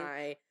myself and Mhm.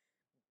 I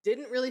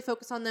didn't really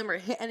focus on them or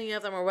hit any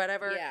of them or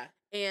whatever. Yeah.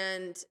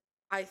 And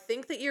I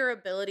think that your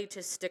ability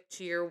to stick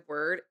to your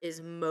word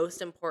is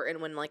most important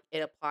when, like,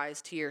 it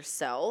applies to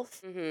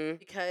yourself, Mm-hmm.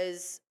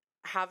 because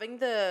having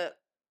the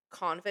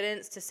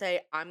confidence to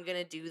say, I'm going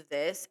to do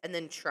this, and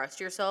then trust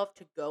yourself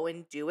to go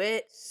and do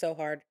it So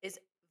hard. is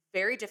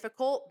very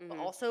difficult, but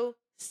Mhm. also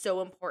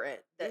so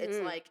important. That it's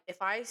Mhm. like,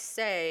 if I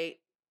say,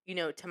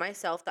 to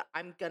myself that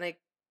I'm going to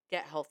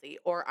get healthy,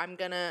 or I'm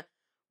going to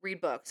read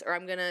books, or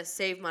I'm going to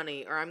save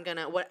money, or I'm going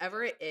to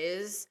whatever it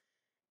is,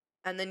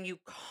 and then you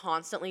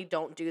constantly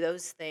don't do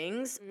those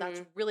things, that's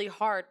Mhm. really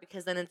hard,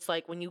 because then it's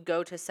like when you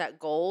go to set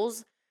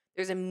goals,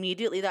 there's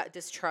immediately that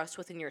distrust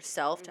within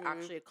yourself to Mhm.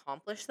 actually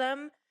accomplish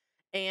them.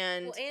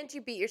 And Well, and you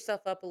beat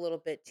yourself up a little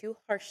bit too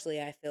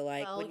harshly, I feel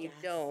like, well, when you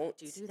yes, don't.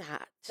 do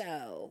that.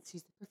 So,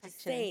 She's the just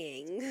perfectionist.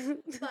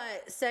 saying.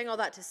 But saying all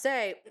that to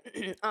say,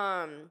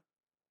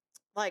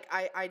 like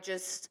I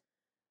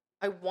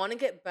want to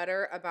get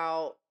better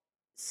about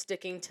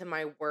sticking to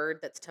my word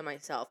that's to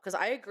myself, because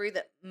I agree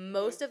that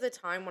most of the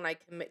time when I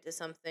commit to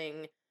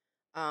something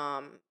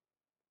um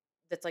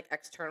that's like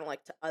external,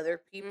 like to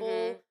other people,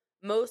 Mhm.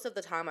 most of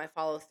the time I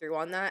follow through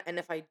on that, and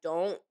if I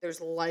don't, there's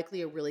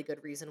likely a really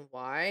good reason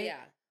why.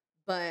 Yeah.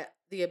 But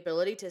the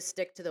ability to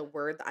stick to the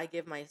word that I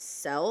give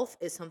myself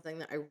is something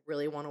that I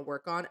really want to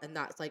work on, and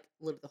that's like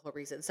literally the whole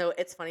reason. So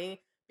it's funny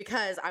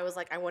because I was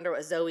like, I wonder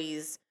what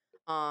Zoe's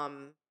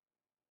um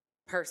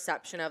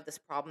perception of this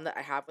problem that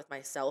I have with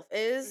myself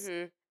is.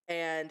 Mhm.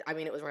 And I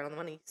mean, it was right on the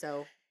money.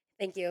 So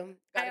Thank you.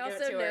 Gotta I give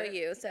it also to know her.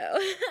 you, so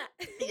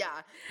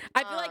yeah,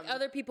 I feel like Um,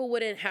 other people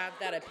wouldn't have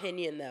that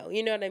opinion, though.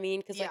 You know what I mean?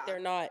 Because Yeah. like they're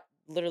not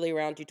literally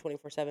around you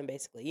 24/7,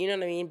 basically. You know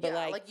what I mean? But yeah,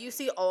 like, like you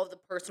see all of the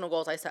personal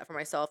goals I set for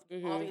myself.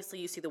 Mhm. Obviously,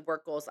 you see the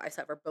work goals I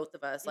set for both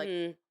of us. Like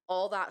mhm,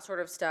 all that sort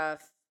of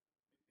stuff,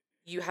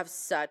 you have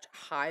such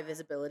high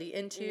visibility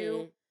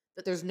into mhm.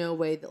 that there's no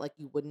way that like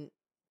you wouldn't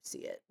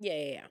see it.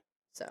 Yeah.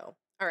 So,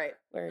 all right,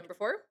 Word. number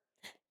 4.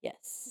 Yes.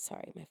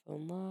 Sorry, my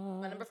phone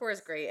My number lost. 4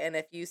 is great, and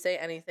if you say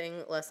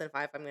anything less than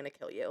 5, I'm gonna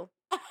kill you.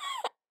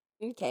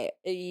 Okay,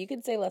 you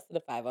can say less than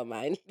a 5 on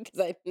mine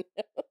because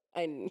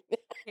I know.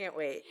 Can't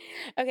wait.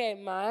 Okay,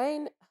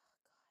 mine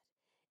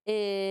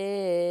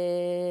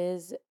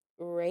is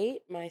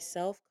rate my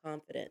self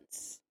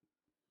confidence.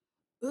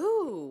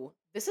 Ooh,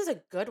 this is a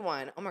good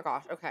one. Oh my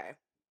gosh. Okay.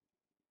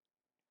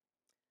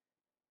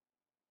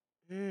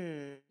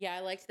 Hmm. Yeah, I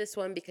liked this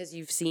one because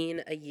you've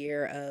seen a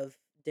year of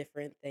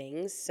different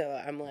things. So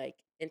I'm like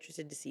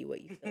interested to see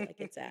what you feel like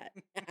it's at.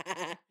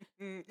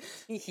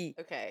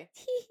 Okay.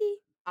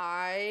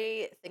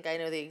 I think I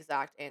know the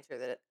exact answer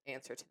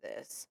to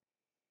this.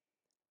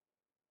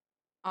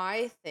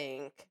 I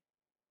think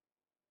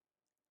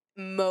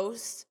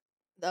most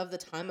of the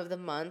time of the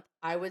month,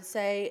 I would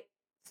say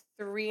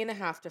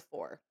 3.5 to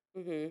 4,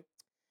 Mm-hmm. Feels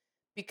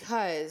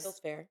because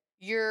fair.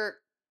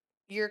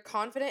 you're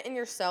confident in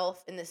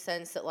yourself in the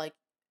sense that like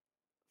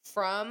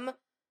from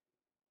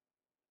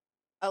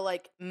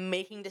like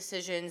making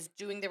decisions,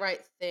 doing the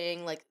right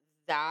thing, like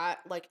that,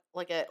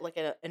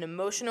 an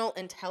emotional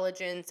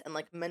intelligence and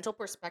like mental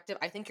perspective.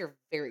 I think you're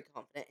very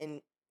confident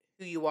in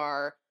who you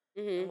are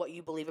and Mm-hmm. what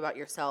you believe about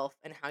yourself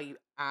and how you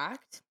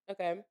act.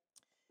 Okay.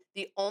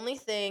 The only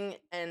thing,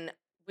 and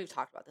we've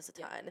talked about this a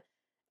Yeah. ton,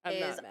 I'm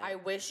is not mad. I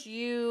wish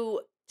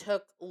you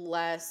took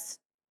less,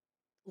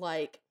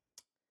 like,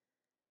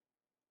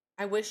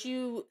 I wish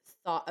you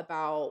thought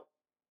about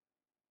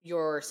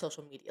your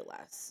social media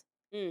less.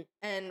 Mm.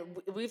 And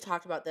we've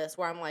talked about this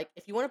where I'm like,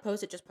 if you want to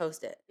post it, just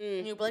post it. Mm.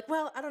 And you'll be like,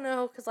 well, I don't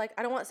know, because like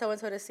I don't want so and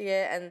so to see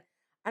it, and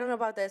I don't know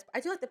about this. I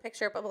do like the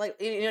picture, but like,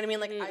 you know what I mean?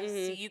 Like I Mhm.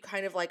 see you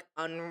kind of like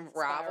unravel.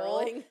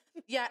 Spiraling.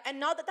 Yeah, and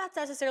not that that's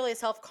necessarily a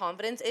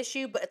self-confidence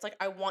issue, but it's like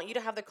I want you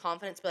to have the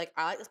confidence to be like,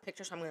 I like this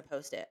picture, so I'm going to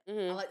post it. I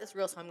Mhm. like this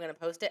reel, so I'm going to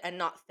post it, and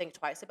not think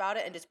twice about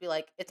it, and just be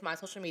like, it's my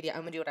social media.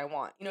 I'm going to do what I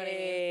want. You know what I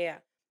mean? Yeah.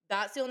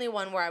 That's the only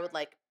one where I would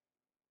like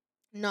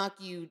knock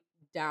you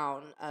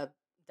down a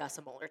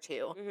decimal or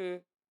two.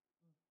 Mhm.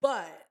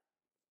 But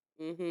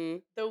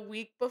Mhm. the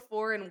week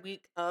before and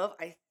week of,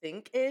 I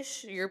think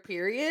ish, your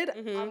period,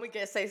 I'm Mhm. going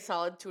to say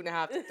solid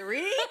 2.5 to 3.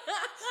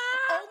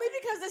 Only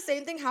because the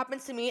same thing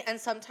happens to me, and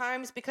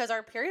sometimes because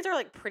our periods are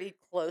like pretty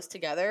close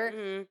together,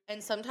 Mhm.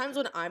 and sometimes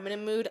when I'm in a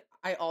mood,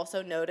 I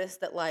also notice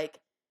that like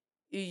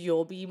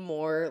you'll be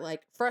more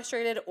like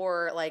frustrated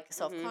or like Mhm.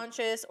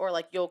 self-conscious, or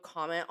like you'll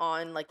comment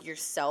on like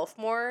yourself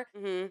more,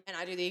 Mhm. and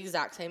I do the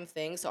exact same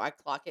thing, so I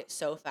clock it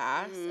so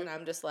fast, and Mhm.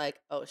 I'm just like,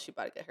 oh, she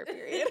about to get her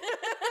period.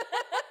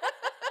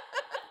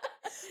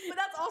 But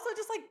that's also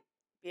just like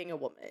being a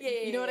woman. Yeah,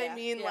 You know what I yeah,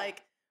 mean? yeah.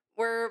 Like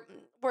we're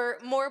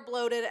more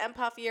bloated and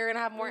puffier and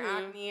have more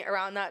Mhm. acne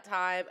around that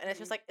time, and it's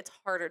just Mhm. like it's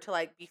harder to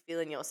like be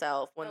feeling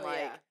yourself when Oh, like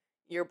yeah.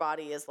 your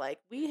body is like,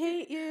 we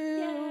hate you.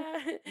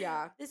 Yeah.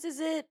 Yeah. This is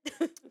it.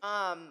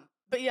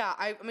 But yeah,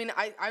 I mean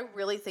I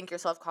really think your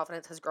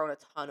self-confidence has grown a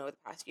ton over the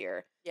past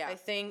year. Yeah. I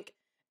think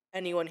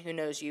anyone who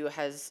knows you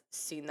has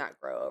seen that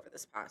grow over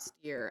this past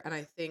year, and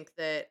I think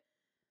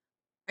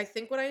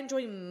what I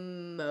enjoy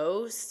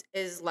most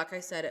is, like I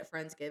said at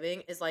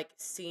Friendsgiving, is like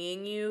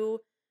seeing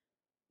you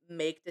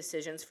make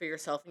decisions for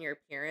yourself and your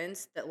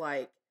appearance that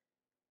like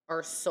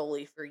are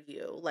solely for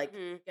you. Like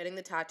Mhm. getting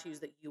the tattoos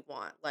that you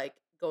want, like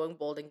going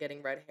bold and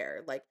getting red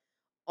hair, like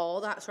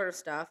all that sort of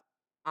stuff.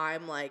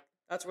 I'm like,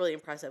 that's really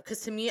impressive.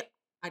 Cause to me,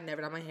 I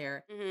never done my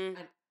hair. Mhm.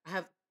 I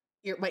have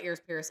my ears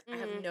pierced. I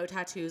have Mhm. no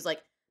tattoos.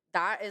 Like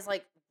that is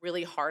like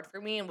really hard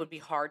for me and would be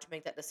hard to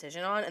make that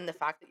decision on. And the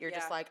fact that you're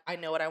just Yeah. like, I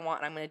know what I want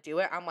and I'm gonna do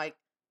it, I'm like,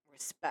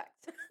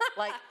 respect.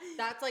 Like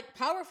that's like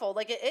powerful.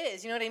 Like it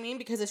is, you know what I mean?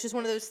 Because it's just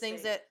one of those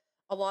things Interesting. that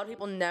a lot of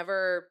people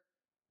never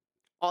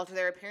alter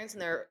their appearance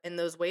in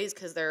those ways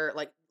because they're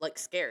like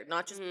scared,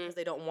 not just Mhm. because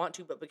they don't want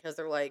to, but because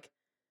they're like,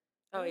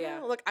 I Oh, don't yeah.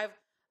 know. Like I've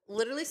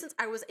literally since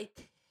I was a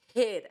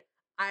kid,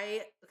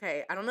 I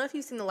don't know if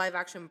you've seen the live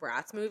action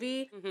Bratz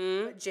movie,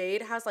 Mhm. but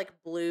Jade has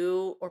like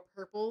blue or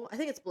purple, I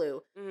think it's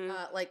blue,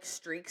 Mhm. like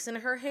streaks in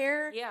her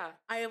hair. Yeah.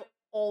 I have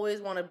always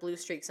wanted blue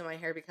streaks in my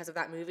hair because of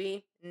that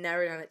movie.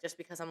 Never done it just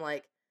because I'm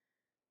like,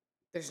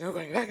 there's no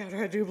going back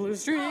after I do blue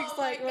streaks. Oh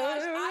my Like,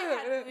 gosh, I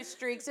had blue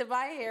streaks in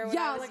my hair when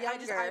I yeah, was like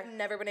younger. I've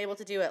never been able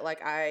to do it. Like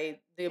the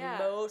Yeah.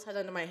 most I've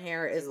done to my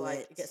hair is Do like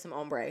it. get some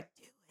ombre. Do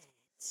it.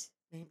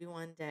 Maybe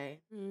one day.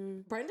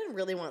 Mm. Brendan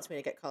really wants me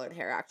to get colored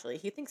hair. Actually,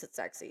 he thinks it's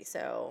sexy.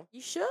 So You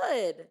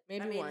should.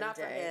 maybe I mean, one not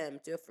for day. him.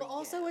 Do it for But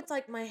also, you. it's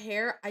like my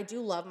hair. I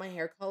do love my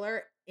hair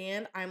color,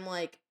 and I'm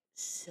like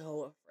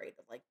so afraid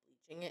of like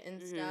bleaching it and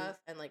Mhm.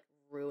 stuff, and like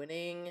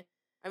ruining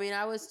I mean,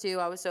 I was too.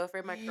 I was so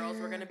afraid my curls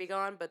were hair. gonna be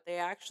gone, but they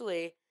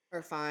actually.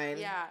 Or fine.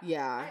 Yeah.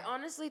 Yeah. I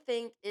honestly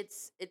think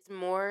it's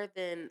more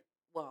than,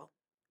 well,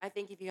 I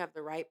think if you have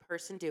the right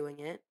person doing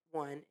it,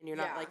 one, and you're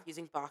not Yeah. like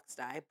using box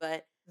dye, but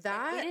like,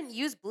 That. they didn't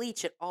use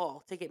bleach at all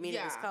to get me to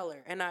this Yeah.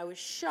 color, and I was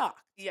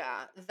shocked.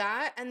 Yeah,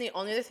 that, and the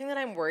only other thing that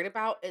I'm worried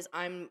about is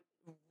I'm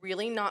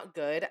really not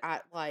good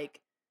at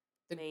like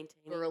the Maintaining.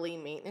 girly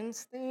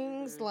maintenance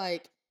things. Mhm.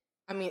 Like,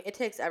 I mean, it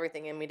takes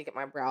everything in me to get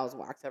my brows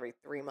waxed every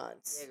 3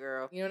 months. Yeah,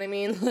 girl. You know what I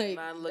mean? Like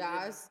Mine looking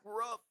that's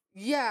rough.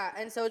 yeah,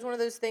 and so it's one of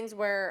those things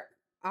where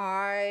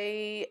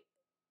I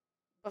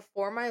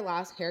before my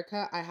last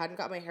haircut, I hadn't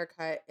got my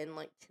haircut in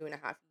like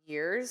 2.5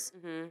 years,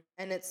 Mm-hmm.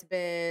 and it's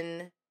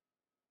been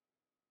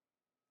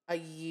a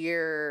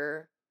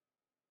year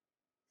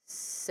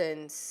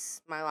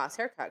since my last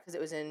haircut because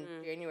it was in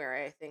Mm.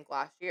 January, I think,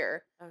 last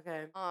year.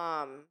 Okay.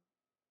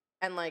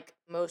 And like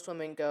most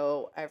women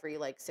go every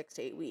like 6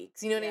 to 8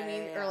 weeks. You know what Yeah, I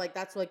mean? yeah, Or yeah. like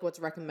that's like what's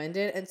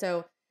recommended. And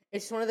so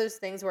it's just one of those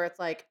things where it's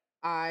like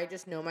I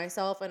just know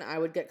myself and I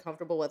would get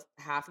comfortable with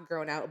half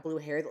grown out blue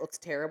hair that looks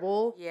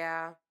terrible.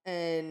 Yeah.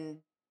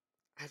 And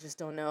I just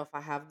don't know if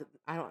I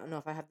don't know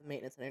if I have the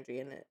maintenance energy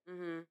in it.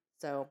 Mm-hmm.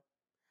 So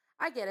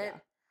I get it. yeah.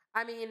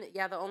 I mean,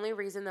 yeah, the only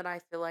reason that I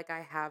feel like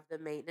I have the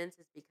maintenance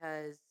is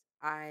because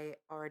I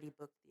already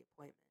booked the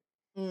appointment.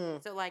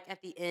 Mm, So, like,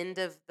 at the end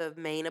of the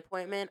main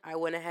appointment, I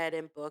went ahead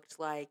and booked,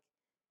 like,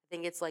 I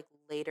think it's like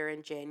later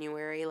in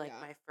January, like yeah.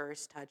 my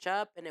first touch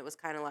up. And it was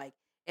kind of like,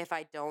 if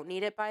I don't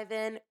need it by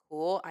then,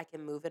 cool, I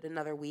can move it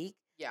another week.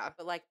 Yeah.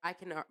 But, like,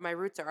 my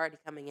roots are already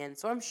coming in.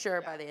 So, I'm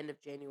sure by Yeah. the end of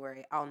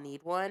January, I'll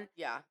need one.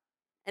 Yeah.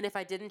 And if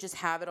I didn't just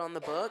have it on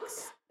the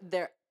books,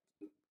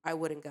 I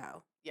wouldn't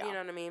go. Yeah. You know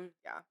what I mean?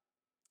 Yeah.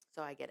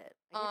 So I get it.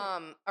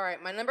 All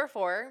right, my number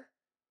 4,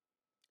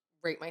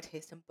 rate my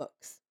taste in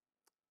books.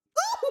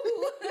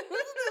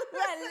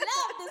 I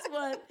love this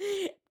one.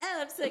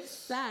 I'm so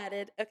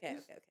excited. Okay.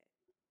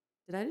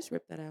 Did I just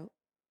rip that out?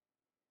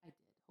 I did.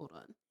 Hold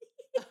on.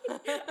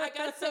 I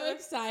got so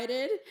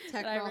excited.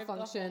 Tech that I ripped the whole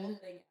malfunction.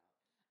 thing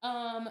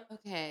out.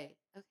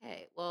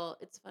 Okay. Well,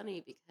 it's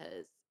funny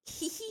because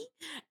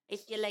I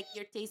feel like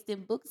your taste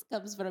in books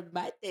comes from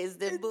my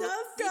taste in books.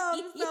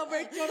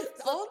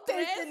 Own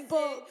taste in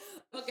books.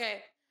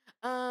 Okay.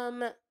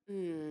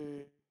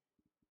 Mm,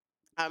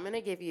 I'm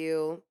gonna give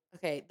you.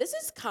 Okay, this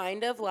is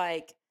kind of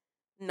like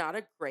not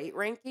a great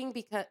ranking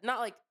because not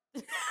like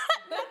not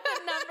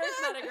the numbers,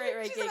 not a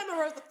great She said ranking. I'm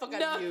gonna roast the fuck out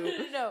No, of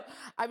you. no.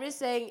 I'm just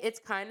saying it's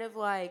kind of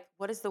like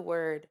what is the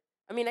word?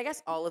 I mean, I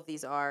guess all of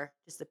these are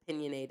just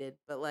opinionated,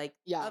 but like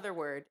Yeah. other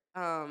word.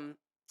 Oh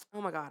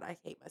my god, I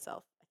hate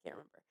myself. I can't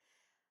remember.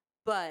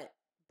 But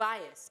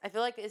bias. I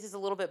feel like this is a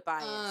little bit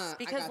biased I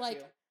because got like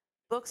you.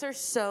 books are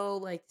so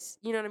like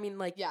you know what I mean.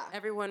 Like Yeah.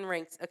 everyone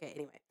ranks. Okay,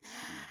 anyway,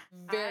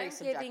 Very I'm giving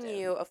subjective.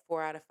 you a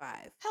 4 out of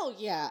 5. Hell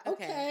yeah.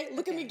 Okay.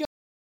 Look at me okay.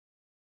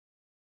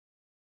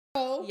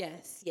 go.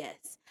 Yes,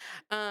 yes.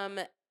 Um,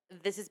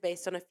 this is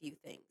based on a few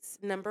things.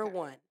 Number Okay.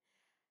 one,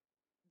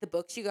 the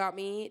books you got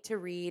me to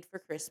read for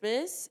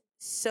Christmas,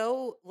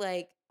 so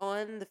like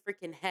on the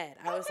freaking head.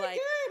 I was Okay, like,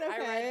 good. I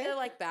read Okay. the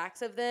like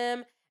backs of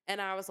them, and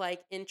I was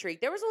like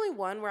intrigued. There was only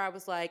one where I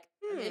was like,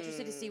 I'm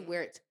interested to see Hmm.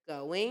 where it's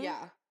going.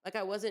 Yeah. Like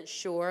I wasn't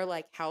sure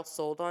like how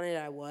sold on it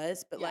I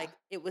was, but Yeah. like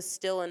it was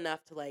still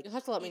enough to like You'll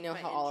have to let me pique know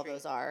my how all of intrigue.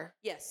 those are.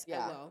 Yes, I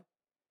Yeah.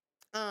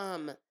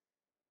 will.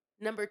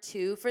 Number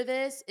two for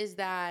this is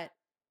that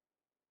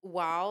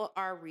while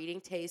our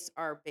reading tastes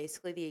are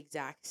basically the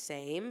exact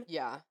same,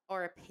 Yeah.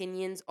 our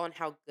opinions on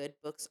how good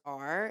books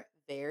are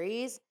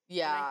varies. And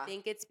I Yeah.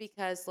 think it's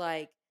because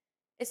like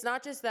it's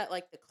not just that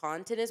like the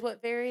content is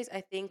what varies.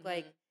 I think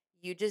like Mhm.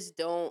 you just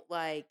don't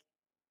like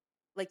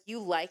you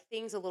like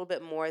things a little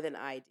bit more than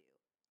I do.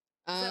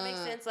 Does that make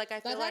Uh, sense? Like I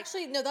feel that's like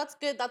actually no, that's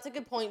good. That's a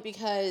good point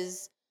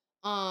because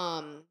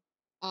um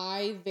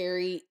I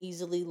very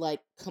easily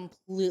like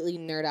completely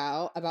nerd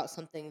out about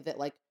something that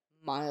like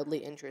mildly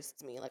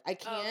interests me. Like oh,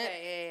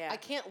 okay, I yeah,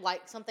 can't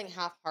like something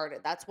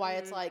half-hearted. That's why yeah.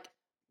 it's like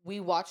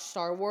we watch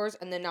Star Wars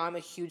and then now I'm a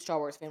huge Star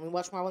Wars fan. We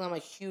watch Marvel and I'm a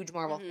huge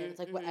Marvel fan. Mhm. It's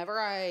like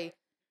Mhm.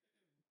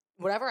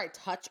 whatever I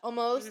touch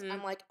almost,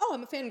 I'm Mhm. like, "Oh,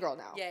 I'm a fangirl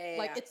now." Yeah, yeah,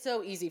 Like yeah. it's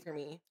so easy for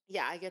me.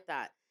 Yeah, I get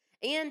that.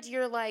 And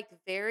you're like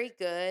very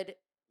good,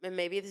 and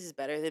maybe this is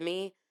better than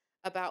me,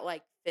 about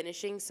like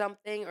finishing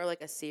something or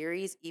like a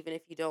series, even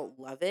if you don't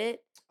love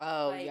it.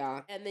 Oh, Like,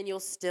 yeah. and then you'll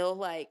still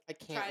like I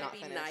can't try to not be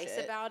finish nice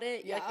it. about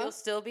it. Like, Yeah. you'll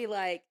still be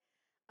like,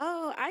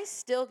 oh, I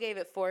still gave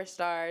it 4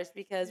 stars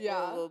because blah,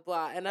 blah, Yeah. blah,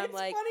 blah. And I'm It's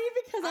like, funny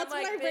because I'm that's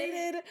what like, I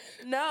rated.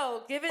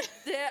 no, give it,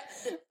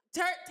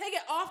 take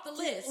it off the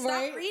list. Stop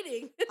Right?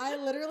 reading. I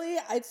literally,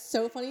 it's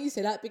so funny you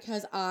say that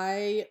because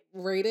I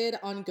rated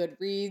on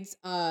Goodreads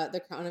The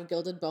Crown of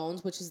Gilded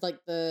Bones, which is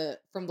like the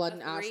From Blood A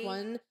and Ash 3.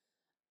 one.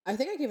 I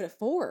think I gave it a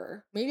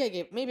 4. Maybe I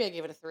gave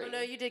it a 3. Oh,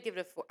 no, you did give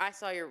it a 4. I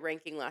saw your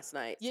ranking last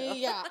night. Yeah, So.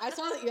 yeah, yeah. I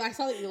saw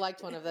that you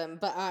liked one of them,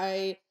 but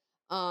I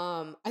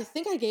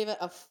think I gave it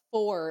a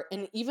 4,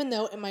 and even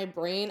though in my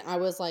brain I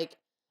was like,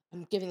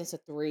 I'm giving this a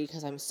 3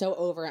 because I'm so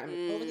over it.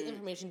 I'm over the Mm.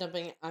 information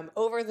dumping. I'm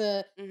over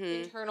the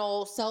Mhm.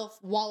 internal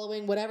self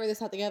wallowing, whatever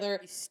this out together.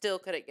 You still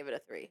couldn't give it a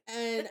 3.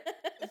 And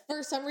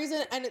for some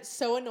reason, and it's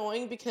so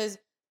annoying because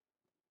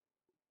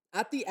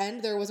at the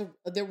end there was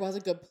a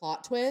good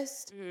plot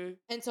twist. Mhm.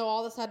 And so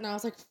all of a sudden I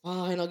was like,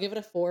 fine, I'll give it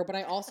a 4. But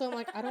I also am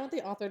like, I don't want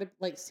the author to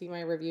like see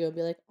my review and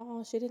be like,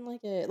 oh, she didn't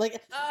like it. Like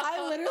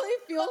I literally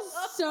feel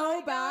Oh so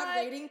my bad God.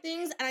 rating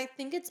things. And I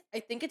think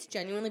it's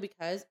genuinely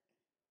because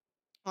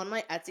on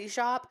my Etsy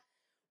shop,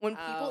 when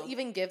people Oh.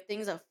 even give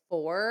things a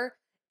 4,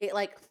 it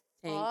like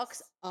fucks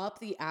Tanks. up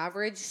the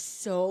average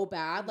so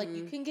bad. Like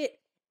you Mhm. can get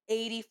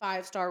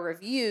 85-star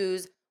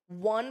reviews.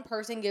 One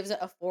person gives it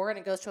a 4 and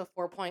it goes to a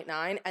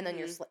 4.9, and then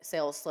your Mhm.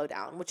 sales slow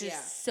down, which is Yeah.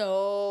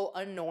 so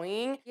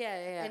annoying. Yeah,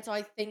 yeah, yeah. And so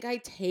I think I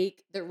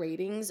take the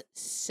ratings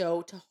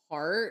so to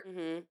heart,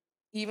 Mhm.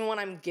 even when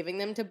I'm giving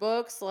them to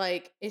books.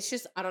 Like it's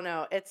just I don't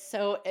know. It's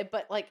so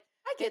but like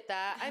I get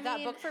that. I that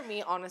mean, book for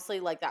me, honestly,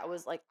 like that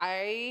was like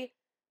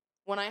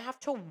when I have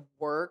to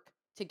work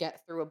to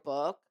get through a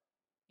book,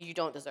 you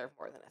don't deserve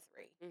more than a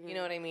 3. You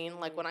know Mhm. what I mean?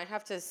 Like Mhm. when I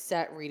have to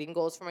set reading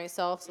goals for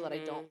myself so that I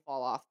don't Mhm.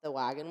 fall off the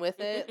wagon with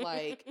it,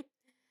 like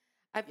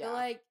I feel yeah.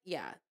 like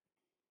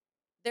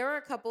there were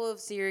a couple of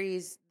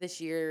series this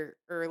year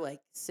or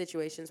like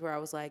situations where I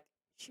was like,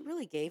 she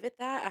really gave it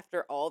that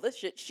after all the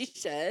shit she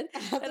said,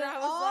 and After I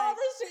was all like,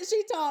 the shit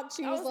she talked,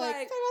 she I was was like,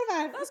 like, 5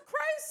 out of 5. that's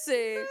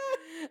crazy.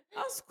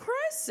 That's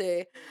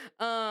crazy.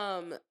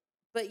 Um,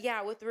 but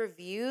yeah, with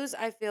reviews,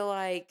 I feel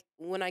like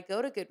when I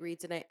go to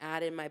Goodreads and I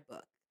add in my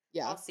book,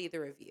 Yeah. I'll see the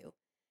review.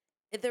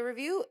 If the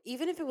review,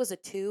 even if it was a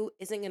 2,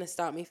 isn't going to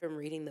stop me from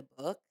reading the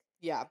book.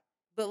 Yeah.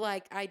 But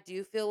like, I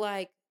do feel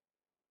like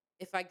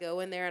if I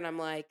go in there and I'm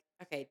like,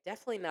 okay,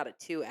 definitely not a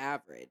 2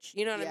 average.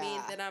 You know what I mean?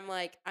 Yeah. Then I'm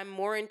like, I'm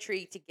more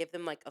intrigued to give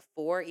them like a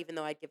 4, even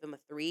though I'd give them a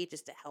 3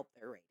 just to help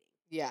their rating.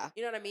 Yeah.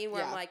 You know what I mean?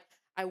 Where I'm Yeah. like,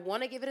 I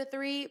want to give it a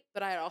 3,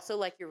 but I'd also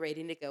like your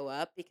rating to go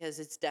up because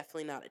it's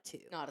definitely not a 2.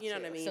 Not a You know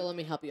 2. what I mean? So let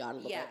me help you out a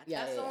little Yeah, bit. Yeah.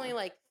 that's Yeah. the only Yeah.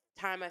 like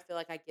time I feel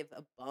like I give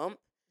a bump.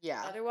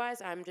 Yeah.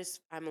 Otherwise, I'm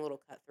a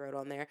little cutthroat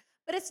on there.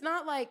 But it's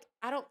not like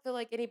I don't feel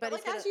like But anybody's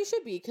like gonna. as you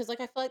should be, because like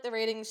I feel like the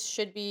ratings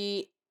should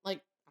be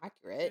like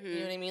accurate. You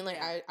know what I mean? Like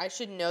Yeah. I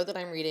should know that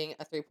I'm reading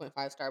a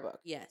 3.5-star book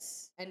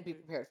Yes. and be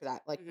prepared for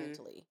that, like Mhm.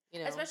 mentally.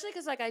 You know? Especially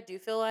because like I do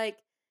feel like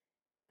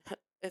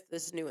if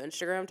this new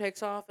Instagram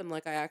takes off and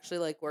like I actually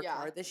like work Yeah.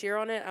 hard this year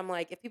on it, I'm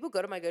like, if people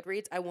go to my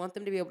Goodreads, I want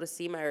them to be able to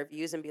see my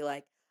reviews and be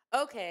like,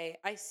 okay,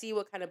 I see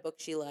what kind of book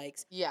she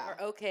likes. Yeah.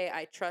 Or okay,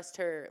 I trust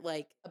her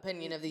like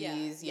Opinion of yeah,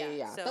 these. Yeah.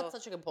 yeah. So That's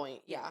such a good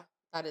point. yeah. Yeah.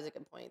 That is a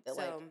good point. That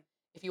like so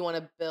if you want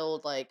to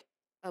build like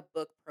a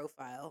book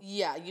profile.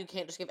 yeah, you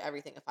can't just give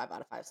everything a 5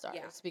 out of 5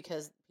 stars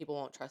because people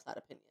won't trust that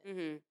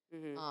opinion.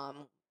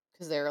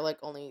 Because there are like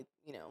only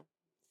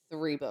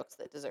 3 books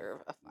that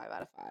deserve a 5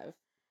 out of 5.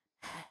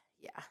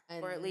 Yeah.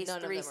 And Or at least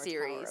none 3 of them are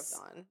series.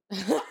 Tower of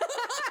Dawn.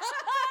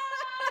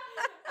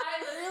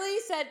 I literally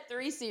said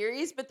 3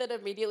 series, but then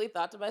immediately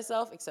thought to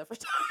myself, except for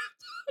Tower.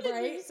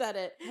 Right? You said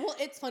it. Well,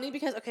 it's funny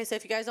because okay, so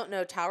if you guys don't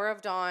know, Tower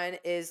of Dawn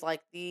is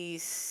like the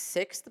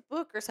 6th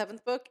book or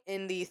 7th book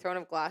in the Throne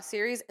of Glass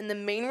series, and the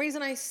main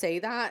reason I say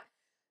that,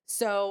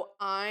 so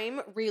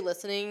I'm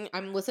listening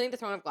to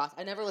Throne of Glass.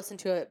 I never listened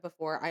to it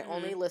before. I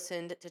only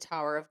listened to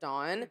Tower of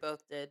Dawn. We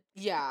both did.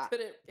 Yeah.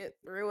 Couldn't get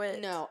through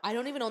it. No, I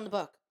don't even own the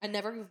book. I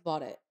never even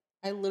bought it.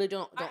 I literally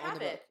don't own the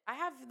book. I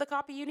have the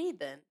copy you need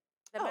then.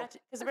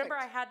 Because remember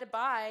I had to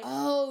buy.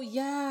 Oh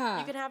yeah.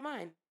 You can have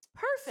mine.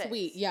 Perfect.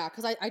 Sweet. Yeah,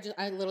 because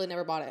I literally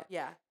never bought it.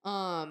 Yeah.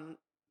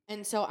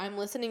 And so I'm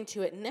listening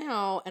to it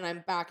now, and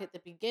I'm back at the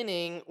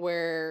beginning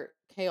where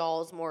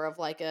Chaol is more of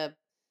like a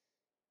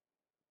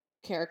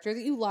character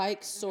that you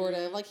like, sort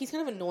of. Like he's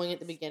kind of annoying at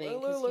the beginning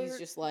because he's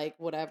just like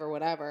whatever.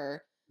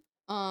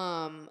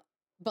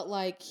 But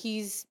like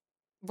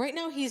right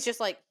now he's just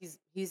like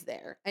he's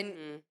there. And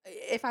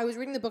if I was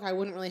reading the book, I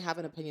wouldn't really have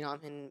an opinion on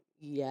him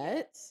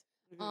yet.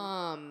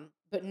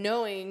 But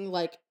knowing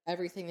like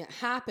everything that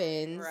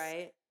happens,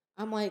 right?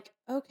 I'm like,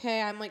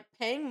 okay, I'm like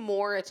paying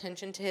more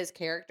attention to his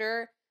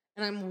character,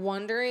 and I'm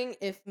wondering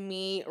if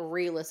me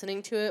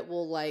re-listening to it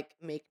will like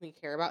make me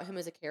care about him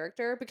as a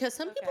character, because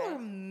some people are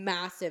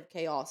massive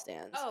Chaol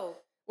stans. Oh,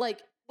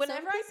 like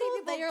whenever I see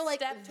people they are like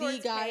the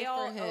guy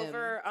Chaol for him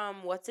over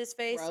what's his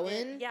face?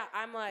 Rowan? Yeah,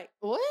 I'm like,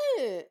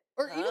 what?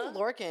 Or even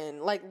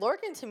Lorcan. Like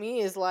Lorcan to me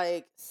is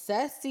like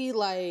sassy,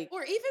 like,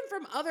 or even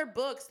from other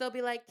books, they'll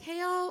be like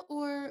Chaol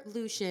or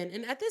Lucian,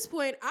 and at this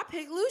point, I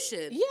pick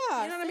Lucian.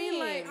 Yeah, you know what I mean?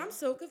 Like I'm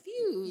so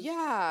confused.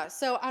 Yeah,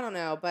 so I don't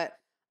know, but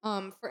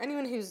for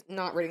anyone who's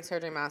not reading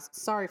Sarah J. Maas,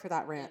 sorry for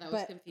that rant. That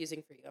was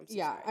confusing for you. I'm so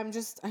yeah, sorry. I'm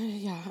just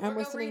I'm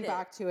listening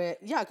back to it.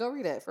 Yeah, go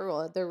read it for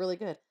real. They're really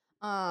good.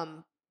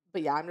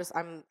 But yeah,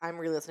 I'm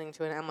re-listening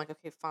to it, and I'm like,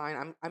 okay,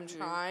 fine. I'm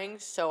trying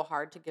so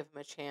hard to give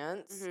him a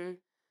chance.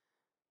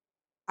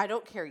 I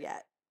don't care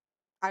yet.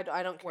 I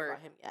don't care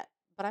about him yet,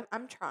 but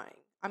I'm trying.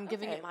 I'm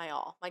giving it my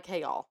all, my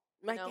Chaol.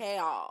 My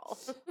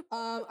Chaol.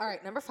 All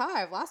right, number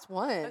 5, last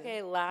one.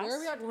 Okay, last. Where are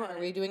we on time? Are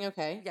we doing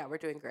okay? Yeah, we're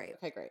doing great.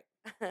 Okay, great.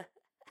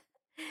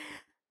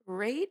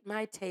 Rate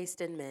my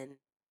taste in men.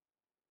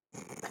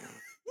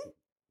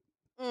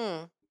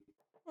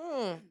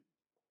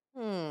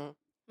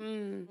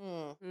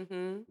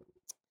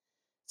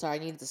 Sorry, I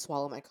needed to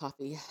swallow my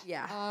coffee.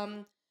 Yeah.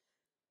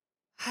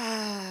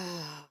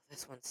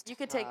 This one's You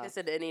could take this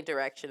in any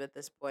direction at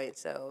this point,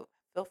 so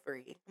feel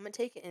free. I'm gonna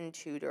take it in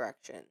 2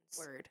 directions.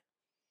 Word.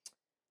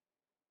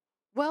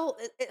 Well,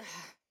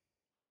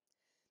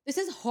 this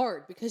is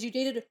hard because you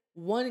dated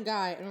one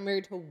guy and were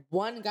married to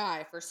one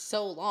guy for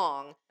so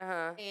long.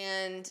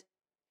 And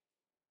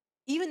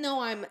even though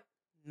I'm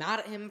mad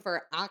at him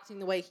for acting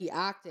the way he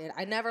acted,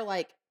 I never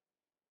like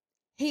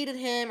hated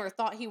him or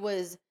thought he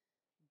was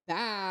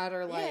bad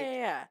or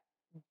like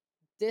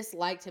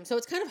disliked him. So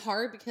it's kind of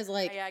hard because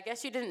like I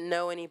guess you didn't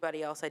know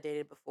anybody else I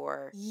dated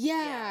before.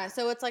 Yeah.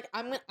 So it's like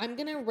I'm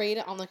gonna rate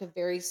it on like a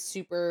very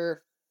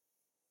superficial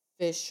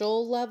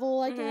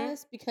level, I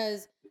guess,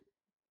 because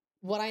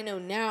what I know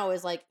now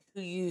is like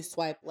who you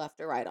swipe left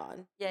or right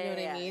on. You know what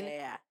I mean?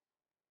 Yeah.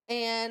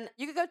 And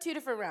you could go 2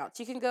 different routes.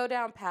 You can go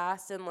down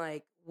past and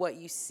like what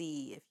you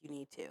see if you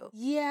need to.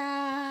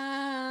 Yeah.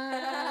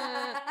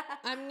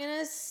 I'm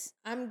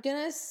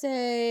gonna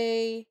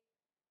say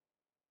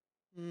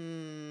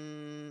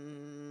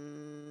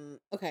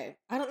okay.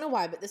 I don't know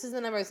why, but this is the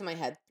number that's in my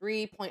head.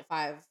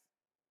 3.5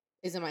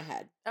 is in my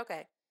head.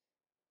 Okay.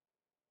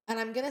 And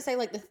I'm gonna say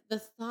like the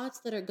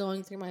thoughts that are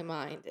going through my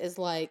mind is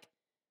like,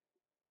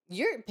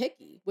 you're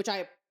picky, which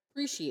I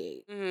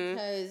appreciate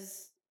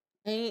because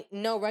ain't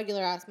no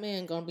regular ass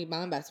man gonna be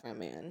my best friend,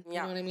 man. You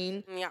know what I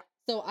mean? Yeah.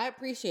 So I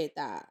appreciate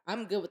that.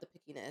 I'm good with the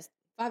pickiness.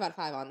 5 out of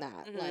 5 on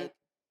that. Like,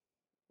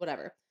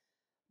 whatever.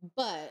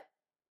 But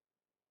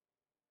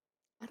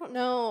I don't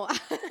know.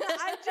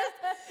 I just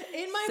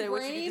in my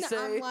brain,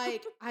 I'm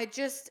like,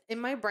 in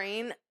my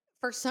brain,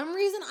 for some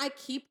reason, I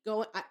keep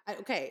going.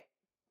 Okay.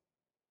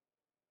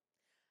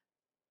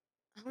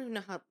 I don't even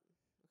know how.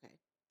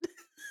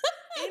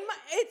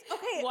 It's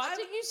okay.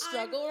 Watching you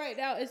struggle right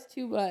now is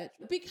too much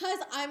because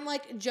I'm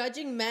like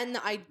judging men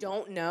that I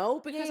don't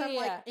know because I'm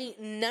like, ain't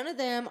none of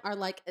them are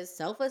like as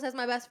selfless as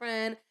my best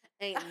friend.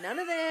 Ain't none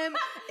of them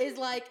is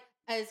like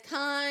as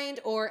kind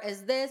or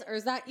as this or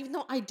as that, even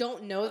though I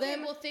don't know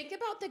them. Well, think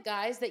about the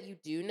guys that you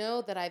do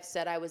know that I've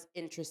said I was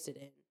interested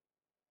in.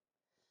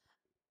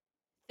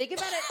 Think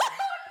about it.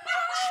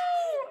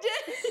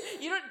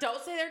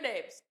 Don't say their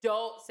names.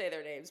 Don't say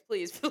their names,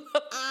 please.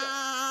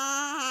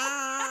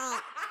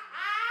 Ah.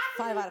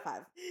 5 out of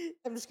 5.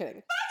 I'm just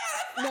kidding.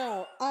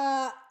 No,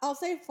 I'll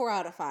say 4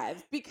 out of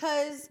 5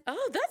 because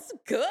Oh, that's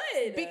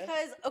good.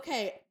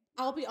 okay,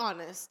 I'll be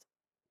honest.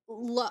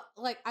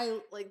 Like I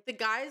like the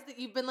guys that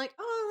you've been like,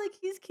 oh, like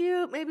he's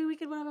cute. Maybe we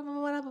could blah blah blah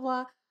blah blah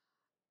blah.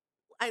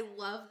 I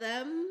love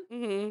them,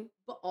 Mm-hmm.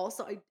 but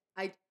also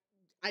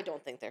I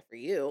don't think they're for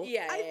you.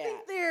 Yeah, I yeah, think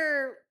yeah.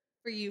 they're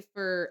for you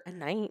for a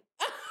night.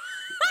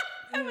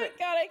 Oh my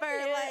god, I For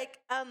can't. like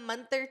a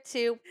month or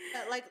two,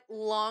 but like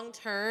long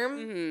term,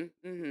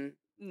 Mm-hmm. Mm-hmm.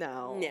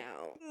 no,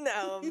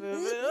 No, boo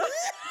boo.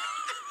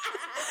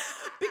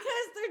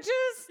 Because they're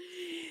just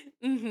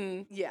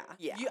Mm-hmm. yeah.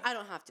 Yeah. I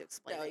don't have to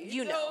explain No, it. you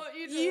You know.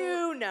 don't, you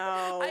You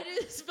know. I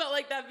just felt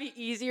like that'd be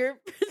easier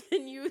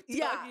than you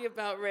Yeah. talking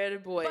about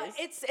random boys. But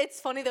it's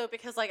funny though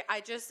because like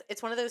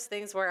it's one of those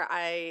things where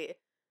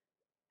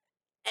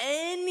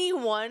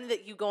anyone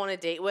that you go on a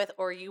date with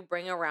or you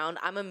bring around,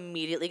 I'm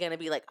immediately gonna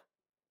be like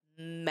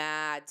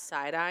mad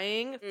side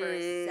eyeing for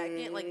a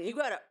second. Like you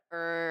gotta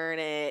earn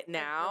it I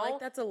now. feel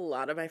like that's a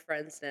lot of my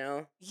friends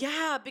now.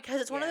 Yeah,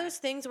 because it's one of Yeah. those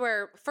things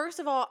where first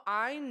of all,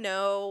 I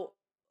know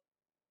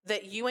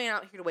that you ain't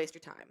out here to waste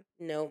your time.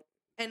 Nope.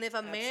 And if a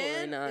Absolutely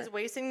man not. is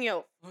wasting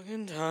your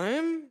fucking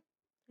time,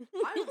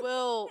 I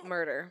will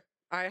murder.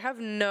 I have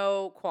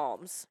no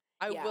qualms.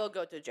 I Yeah. will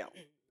go to jail.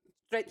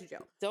 Straight to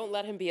jail. Don't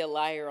let him be a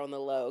liar on the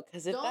low,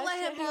 because if Don't that let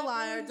him shit be a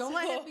liar. happens- Don't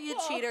let him be a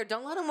cheater.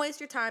 Don't let him waste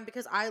your time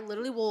because I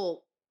literally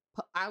will.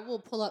 I will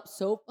pull up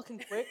so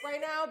fucking quick right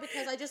now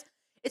because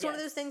it's one of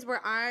those Yes. things where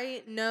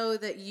I know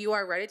that you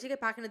are ready to get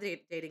back into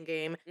the dating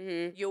game.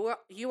 Mhm.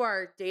 You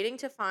are dating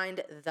to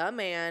find the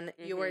man.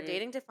 You are Mhm.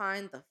 dating to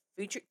find the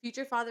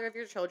future father of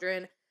your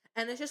children.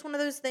 And it's just one of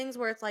those things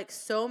where it's like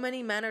so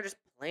many men are just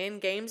playing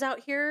games out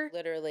here.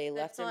 Literally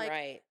left That's and like-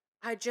 right.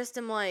 I just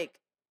am like,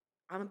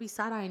 I'm gonna be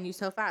side eyeing you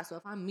so fast. So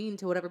if I'm mean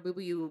to whatever boo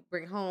boo you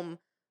bring home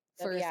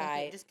for That'll a be second,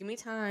 aight. just give me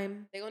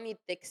time. They're gonna need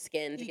thick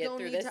skin to He get gonna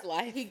through need this to-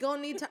 life. He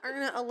gonna need to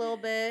earn it a little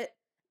bit.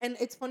 And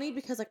it's funny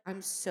because like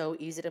I'm so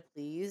easy to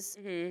please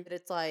Mhm. that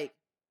it's like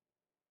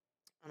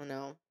I don't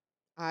know.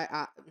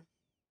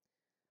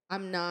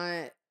 I'm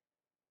not.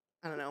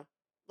 I don't know.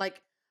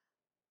 Like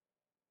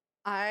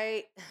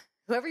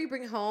whoever you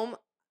bring home,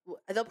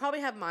 they'll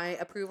probably have my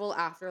approval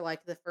after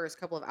like the first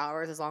couple of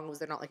hours, as long as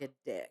they're not like a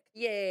dick.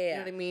 Yeah. You know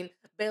what I mean?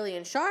 Bailey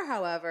and Shar,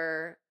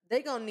 however,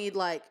 they gonna need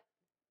like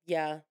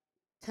Yeah.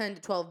 10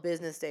 to 12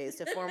 business days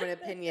to form an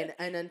opinion,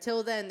 and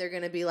until then, they're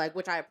gonna be like,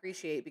 which I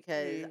appreciate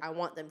because Mhm. I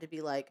want them to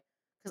be like,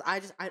 because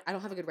I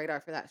don't have a good radar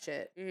for that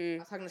shit. I Mhm.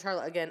 was talking to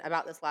Charlotte again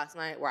about this last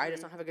night, where I just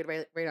Mhm. don't have a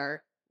good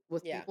radar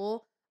with Yeah.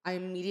 people. I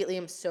immediately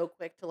am so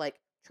quick to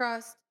like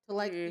trust, to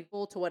like Mhm.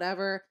 people, to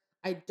whatever.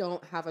 I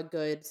don't have a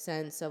good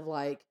sense of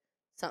like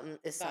something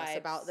is sus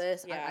about Vibes,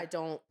 this. yeah. I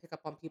don't pick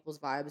up on people's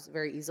vibes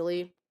very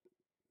easily.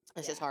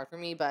 It's just Yeah. hard for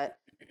me, but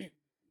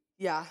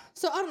yeah.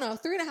 So I don't know,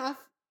 3.5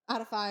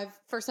 out of 5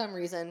 for some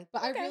reason,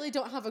 but I Okay. really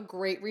don't have a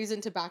great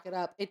reason to back it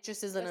up. It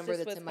just is a That's number just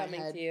that's what's in my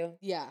coming head. to you.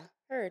 Yeah,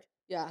 Heard.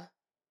 yeah.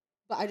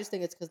 But I just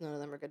think it's because none of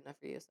them are good enough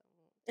for you.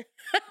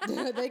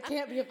 So they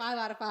can't be a 5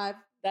 out of 5.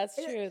 That's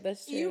It- true.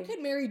 That's true. You could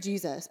marry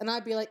Jesus, and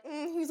I'd be like,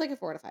 he's like a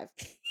 4 out of 5.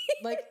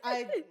 Like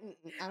I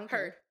don't Heard.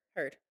 care.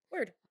 Heard.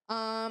 Word.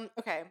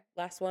 Okay.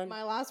 Last one.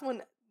 My last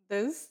one.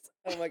 This.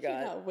 Oh my I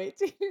god. cannot wait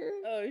to hear.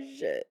 Oh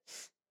shit.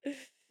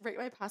 Rate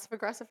my passive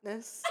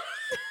aggressiveness.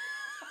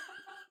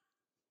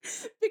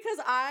 Because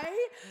I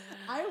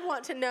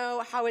want to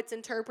know how it's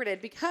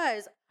interpreted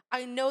because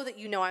I know that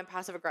you know I'm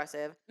passive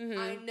aggressive. I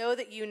Mhm. know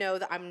that you know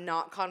that I'm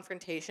not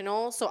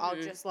confrontational, so I'll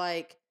Mhm. just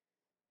like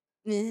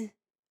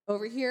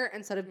over here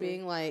instead of Mhm.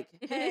 being like,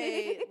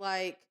 hey,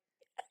 like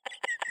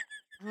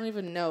I don't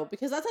even know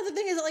because that's the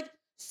thing is that like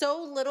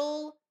so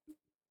little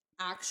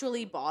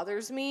actually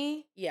bothers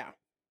me Yeah.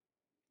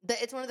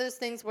 that it's one of those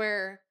things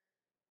where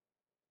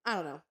I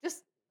don't know,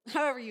 just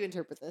however you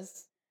interpret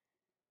this.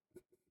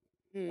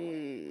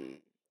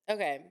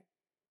 Okay.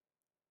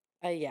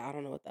 Yeah, I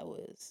don't know what that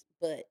was,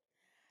 but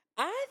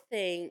I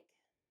think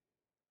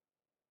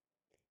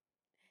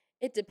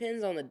it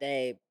depends on the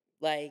day.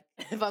 Like,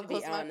 If I'm to be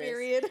close to my honest.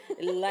 period.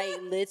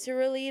 Like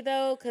literally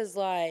though, because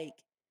like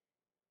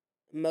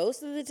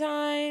most of the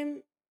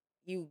time,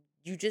 you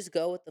just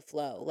go with the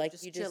flow. Like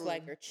just you just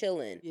like chilling. are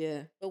chilling.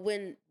 Yeah. But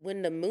when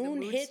the moon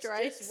moon hits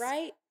strikes. just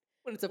right,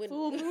 When it's a when-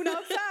 full moon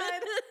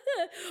outside.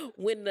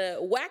 when the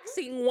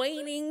waxing,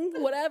 waning,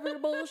 whatever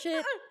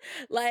bullshit,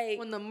 like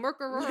When the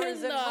Mercury when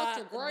is in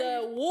retrograde.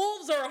 the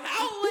wolves are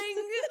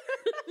howling,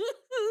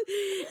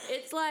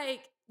 it's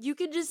like you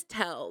can just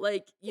tell.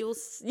 Like you'll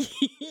see,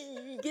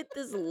 you get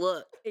this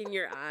look in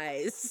your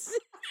eyes,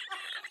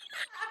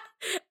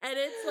 and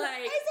it's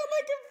like I sound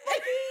like a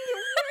fucking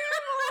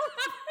werewolf.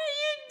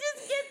 you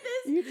just get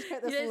this. You just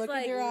get this just, look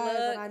like, in your eyes,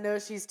 look and I know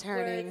she's where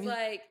turning. it's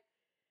like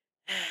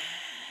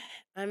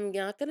I'm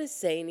not gonna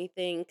say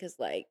anything because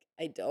like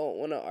I don't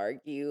want to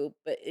argue,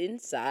 but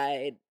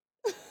inside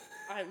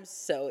I'm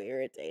so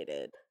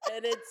irritated.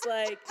 And it's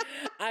like,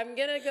 I'm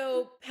gonna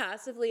go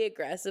passively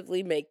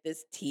aggressively make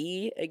this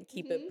tea and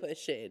keep it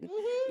pushing.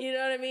 You know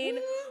what I mean?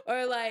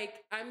 Or like,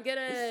 I'm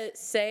gonna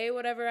say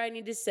whatever I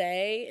need to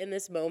say in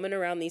this moment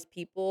around these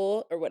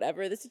people or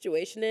whatever the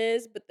situation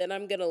is, but then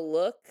I'm gonna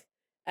look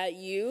at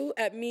you,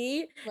 at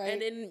me, and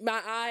Right. in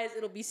my eyes,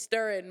 it'll be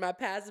stirring my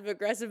passive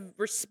aggressive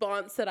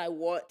response that I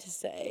want to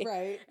say.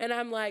 Right. And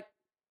I'm like,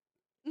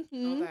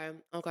 Mm-hmm.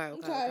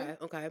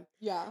 okay.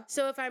 Yeah.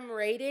 So if I'm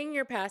rating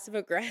your passive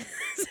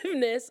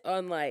aggressiveness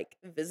on like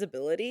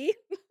visibility,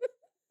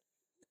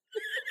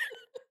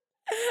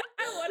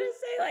 I want to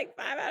say like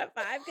 5 out of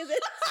 5 because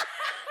it's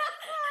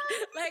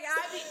like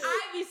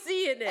I be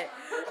seeing it.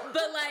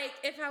 But like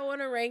if I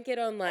want to rank it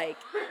on like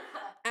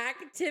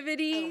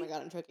activity, Oh my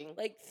God, I'm choking.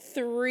 like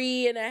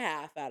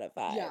 3.5 out of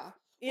 5. Yeah.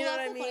 You Well, know that's what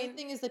I the funny mean?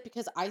 thing is that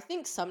because I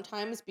think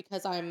sometimes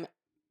because I'm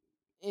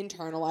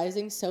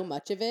internalizing so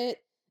much of it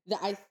that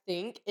I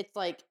think it's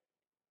like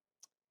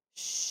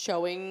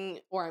showing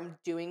or I'm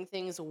doing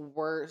things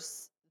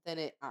worse than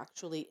it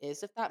actually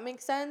is, if that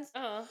makes sense.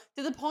 Uh-huh.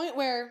 To the point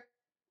where,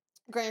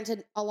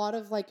 granted, a lot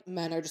of like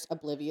men are just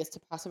oblivious to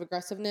passive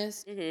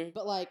aggressiveness, Mm-hmm.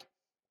 but like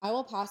I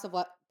will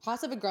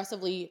passive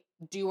aggressively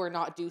do or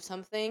not do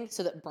something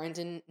so that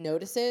Brendan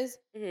notices,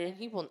 and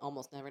he will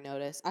almost never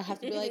notice. I have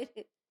to be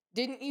like,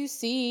 didn't you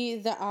see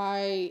that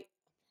I'm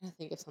trying to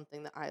think of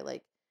something that I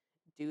like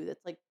do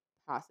that's like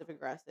passive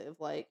aggressive,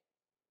 like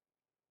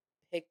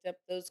Picked up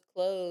those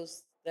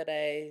clothes that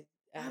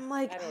I'm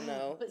like, I don't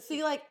know. but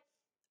see, like,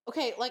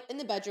 okay, like in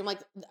the bedroom, like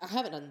I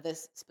haven't done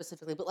this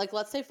specifically, but like,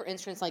 let's say for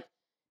instance, like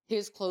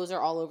his clothes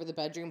are all over the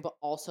bedroom, but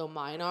also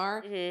mine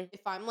are. Mm-hmm.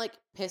 If I'm like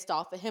pissed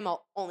off at him,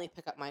 I'll only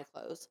pick up my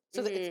clothes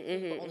so that it's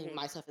clean, but only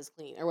my stuff is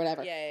clean or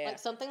whatever. Yeah. Like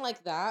something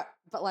like that.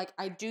 But like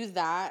I do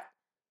that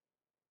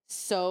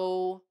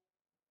so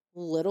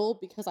little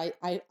because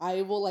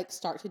I will like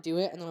start to do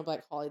it and then I'll be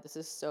like, Holly, this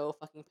is so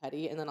fucking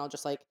petty, and then I'll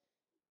just like,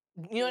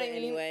 you know what I mean?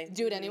 Anyway.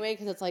 Do it anyway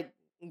because it's like,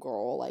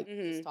 girl, like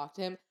just talk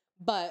to him.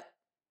 But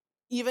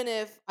even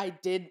if I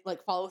did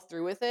like follow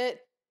through with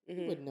it,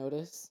 he would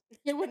notice.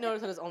 He would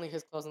notice that it's only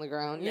his clothes on the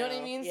ground. You know what I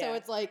No, mean? So yeah.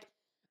 it's like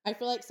I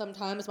feel like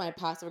sometimes my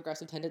passive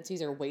aggressive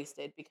tendencies are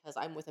wasted because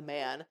I'm with a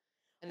man.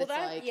 And Well,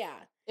 it's like yeah.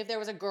 if there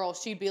was a girl,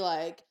 she'd be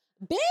like,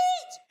 bitch,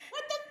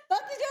 what the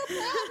fuck is your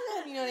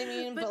problem? You know what I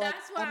mean? But like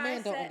that's a why I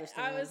man don't said,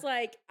 understand. I was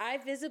like, I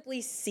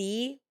visibly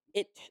see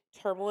it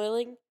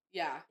turmoiling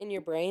Yeah. in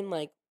your brain,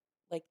 like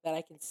that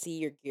I can see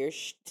your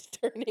gears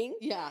turning.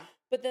 Yeah.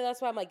 But then that's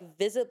why I'm like,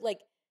 like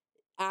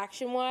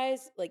action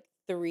wise, like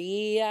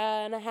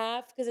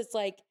 3.5, because it's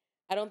like,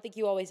 I don't think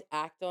you always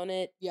act on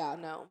it Yeah,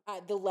 no.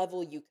 at the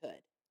level you could.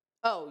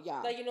 Oh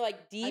yeah. Like, you know,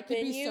 like deep could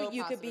in be so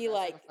you could be passive-aggressive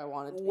like if I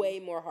wanted to. way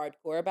more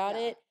hardcore about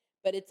Yeah. it,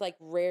 but it's like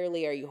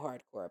rarely are you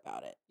hardcore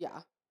about it.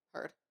 Yeah.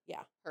 Heard.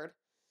 Yeah. Heard.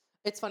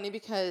 It's funny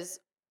because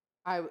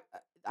I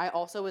I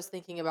also was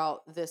thinking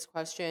about this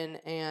question,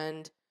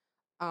 and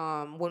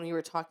when we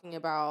were talking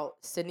about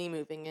Sydney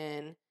moving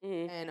in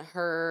Mm-hmm. and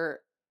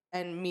her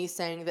and me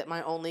saying that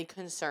my only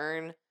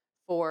concern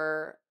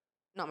for,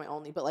 not my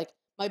only, but like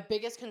my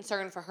biggest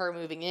concern for her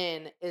moving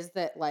in is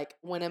that like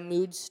when a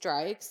mood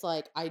strikes,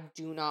 like I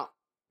do not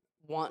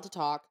want to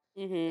talk.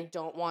 I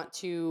don't want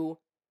to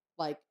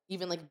like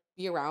even like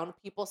be around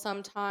people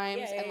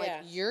sometimes. Yeah, And like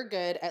yeah. you're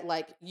good at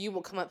like you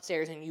will come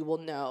upstairs and you will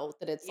know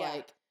that it's Yeah.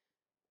 like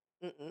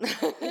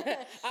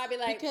I'd be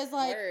like, because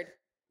like word.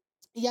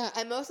 yeah,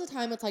 and most of the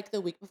time it's like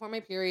the week before my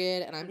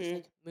period and I'm just Mhm.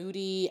 like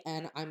moody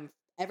and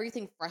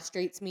everything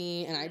frustrates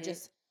me and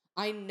Mhm.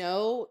 I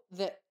know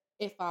that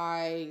if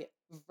I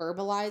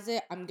verbalize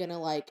it, I'm gonna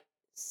like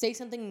say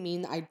something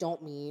mean that I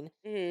don't mean,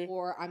 Mhm.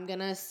 or I'm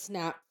gonna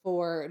snap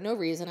for no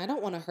reason. I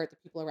don't want to hurt the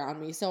people around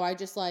me. So I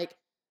just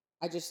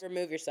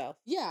Remove yourself.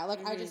 yeah, like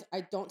Mhm.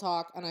 I don't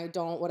talk and I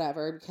don't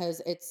whatever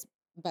because it's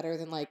better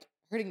than like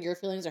hurting your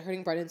feelings or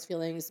hurting Brendan's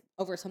feelings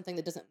over something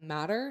that doesn't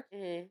matter.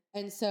 Mhm.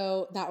 And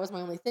so that was my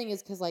only thing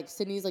is because like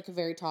Sydney's like a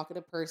very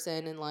talkative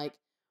person and like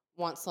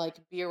wants to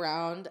like be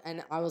around.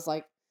 And I was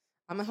like,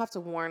 I'm gonna have to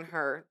warn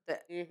her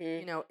that,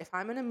 Mhm. if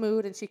I'm in a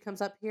mood and she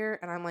comes up here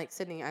and I'm like,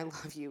 Sydney, I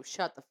love you,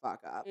 shut the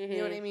fuck up. You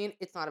know what I Mhm. mean?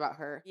 It's not about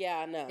her.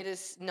 Yeah, no. It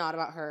is not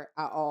about her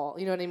at all.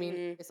 You know what I mean?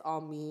 Mhm. It's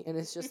all me. And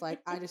it's just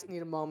like, I just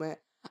need a moment.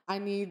 I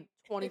need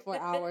 24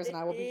 hours and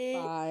I will be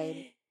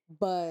fine.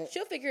 But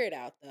She'll figure it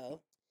out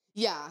though.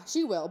 yeah,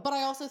 she will. But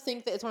I also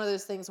think that it's one of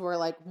those things where,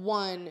 like,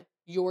 one,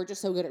 you're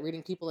just so good at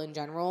reading people in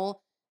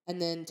general,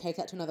 and then take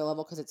that to another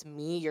level because it's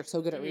me. You're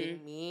so good at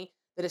reading me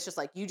that it's just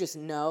like you just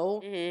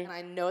know. Mhm. And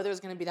I know there's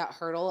going to be that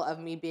hurdle of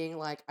me being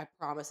like, I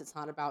promise it's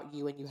not about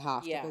you, and you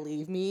have Yeah. to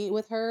believe me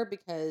with her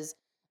because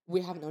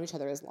we haven't known each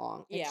other as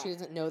long, and Yeah. she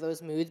doesn't know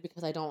those moods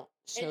because I don't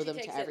show And she them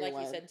takes to it, everyone.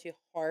 like you said, to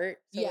heart.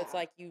 So it's Yeah.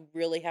 like you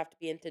really have to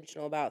be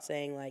intentional about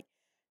saying like,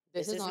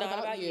 This is not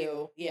about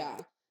you. Yeah.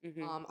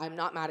 I'm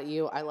not mad at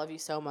you. I love you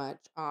so much.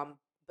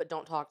 But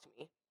don't talk to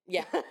me.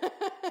 Yeah.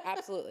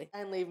 Absolutely.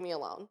 And leave me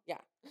alone.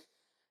 Yeah.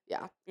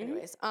 Yeah. Mhm.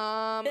 Anyways.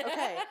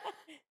 Okay.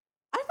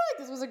 I feel like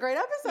this was a great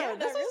episode. Yeah,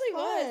 this that really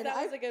was. fun.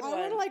 That was a good I want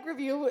to one. like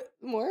review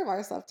more of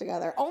our stuff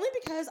together. Only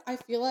because I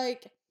feel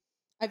like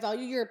I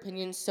value your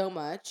opinion so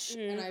much,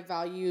 and Mhm. I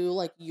value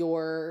like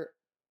your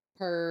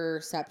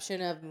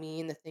perception of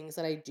me and the things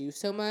that I do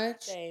so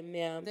much Same,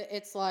 yeah. that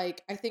it's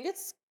like I think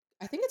it's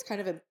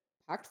kind of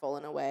impactful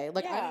in a way.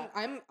 Like Yeah.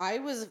 I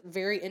was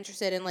very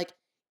interested in like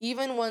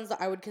even ones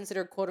that I would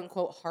consider quote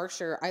unquote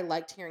harsher. I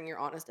liked hearing your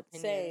honest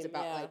opinions Same,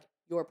 about yeah. like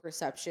your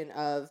perception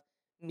of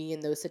me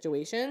in those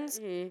situations.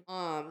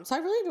 Mhm. So I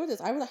really enjoyed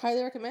this. I would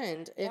highly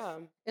recommend if Yeah.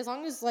 as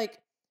long as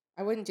like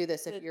I wouldn't do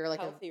this It's if a you're like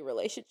a healthy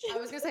relationship. I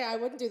was gonna say I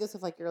wouldn't do this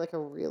if like you're like a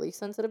really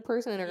sensitive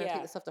person and are gonna take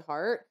Yeah. this stuff to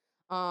heart.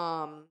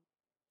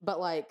 But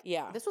like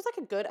Yeah. this was like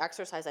a good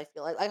exercise. I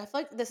feel like I feel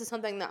like this is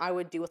something that I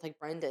would do with like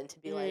Brendan to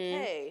be like,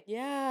 Mhm. hey,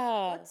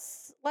 Yeah.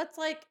 let's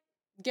like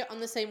get on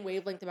the same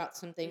wavelength about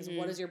some things.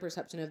 What Mhm. is your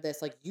perception of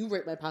this? Like you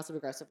rate my passive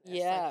aggressiveness.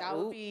 Yeah. Like that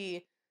would Ooh.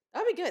 be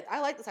good.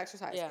 I like this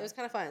exercise. Yeah. It was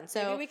kind of fun. Maybe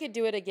So we could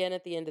do it again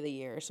at the end of the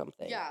year or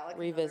something. yeah, like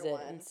revisit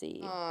another and one. see.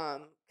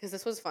 Because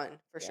this was fun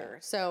for Yeah. sure.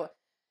 So,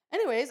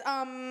 anyways,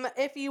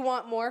 if you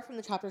want more from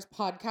the Chapters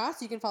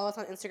podcast, you can follow us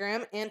on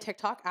Instagram and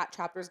TikTok at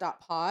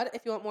chapters.pod.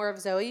 If you want more of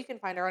Zoe, you can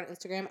find her on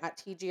Instagram at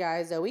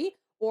TGI Zoe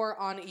or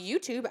on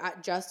YouTube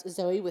at Just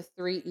Zoe with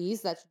 3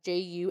 E's. That's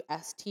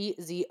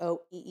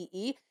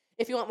JUSTZOEEE.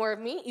 If you want more of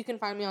me, you can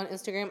find me on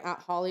Instagram at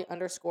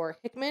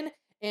Holly_Hickman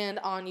and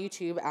on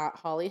YouTube at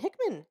Holly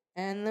Hickman.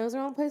 And those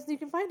are all the places you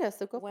can find us.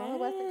 So go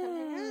follow us and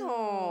come hang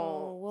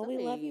out. Well, we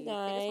love you Zoe, take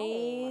us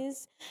home.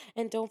 guys.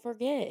 And don't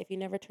forget, if you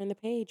never turn the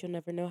page, you'll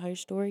never know how your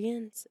story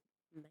ends.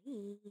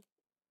 Bye.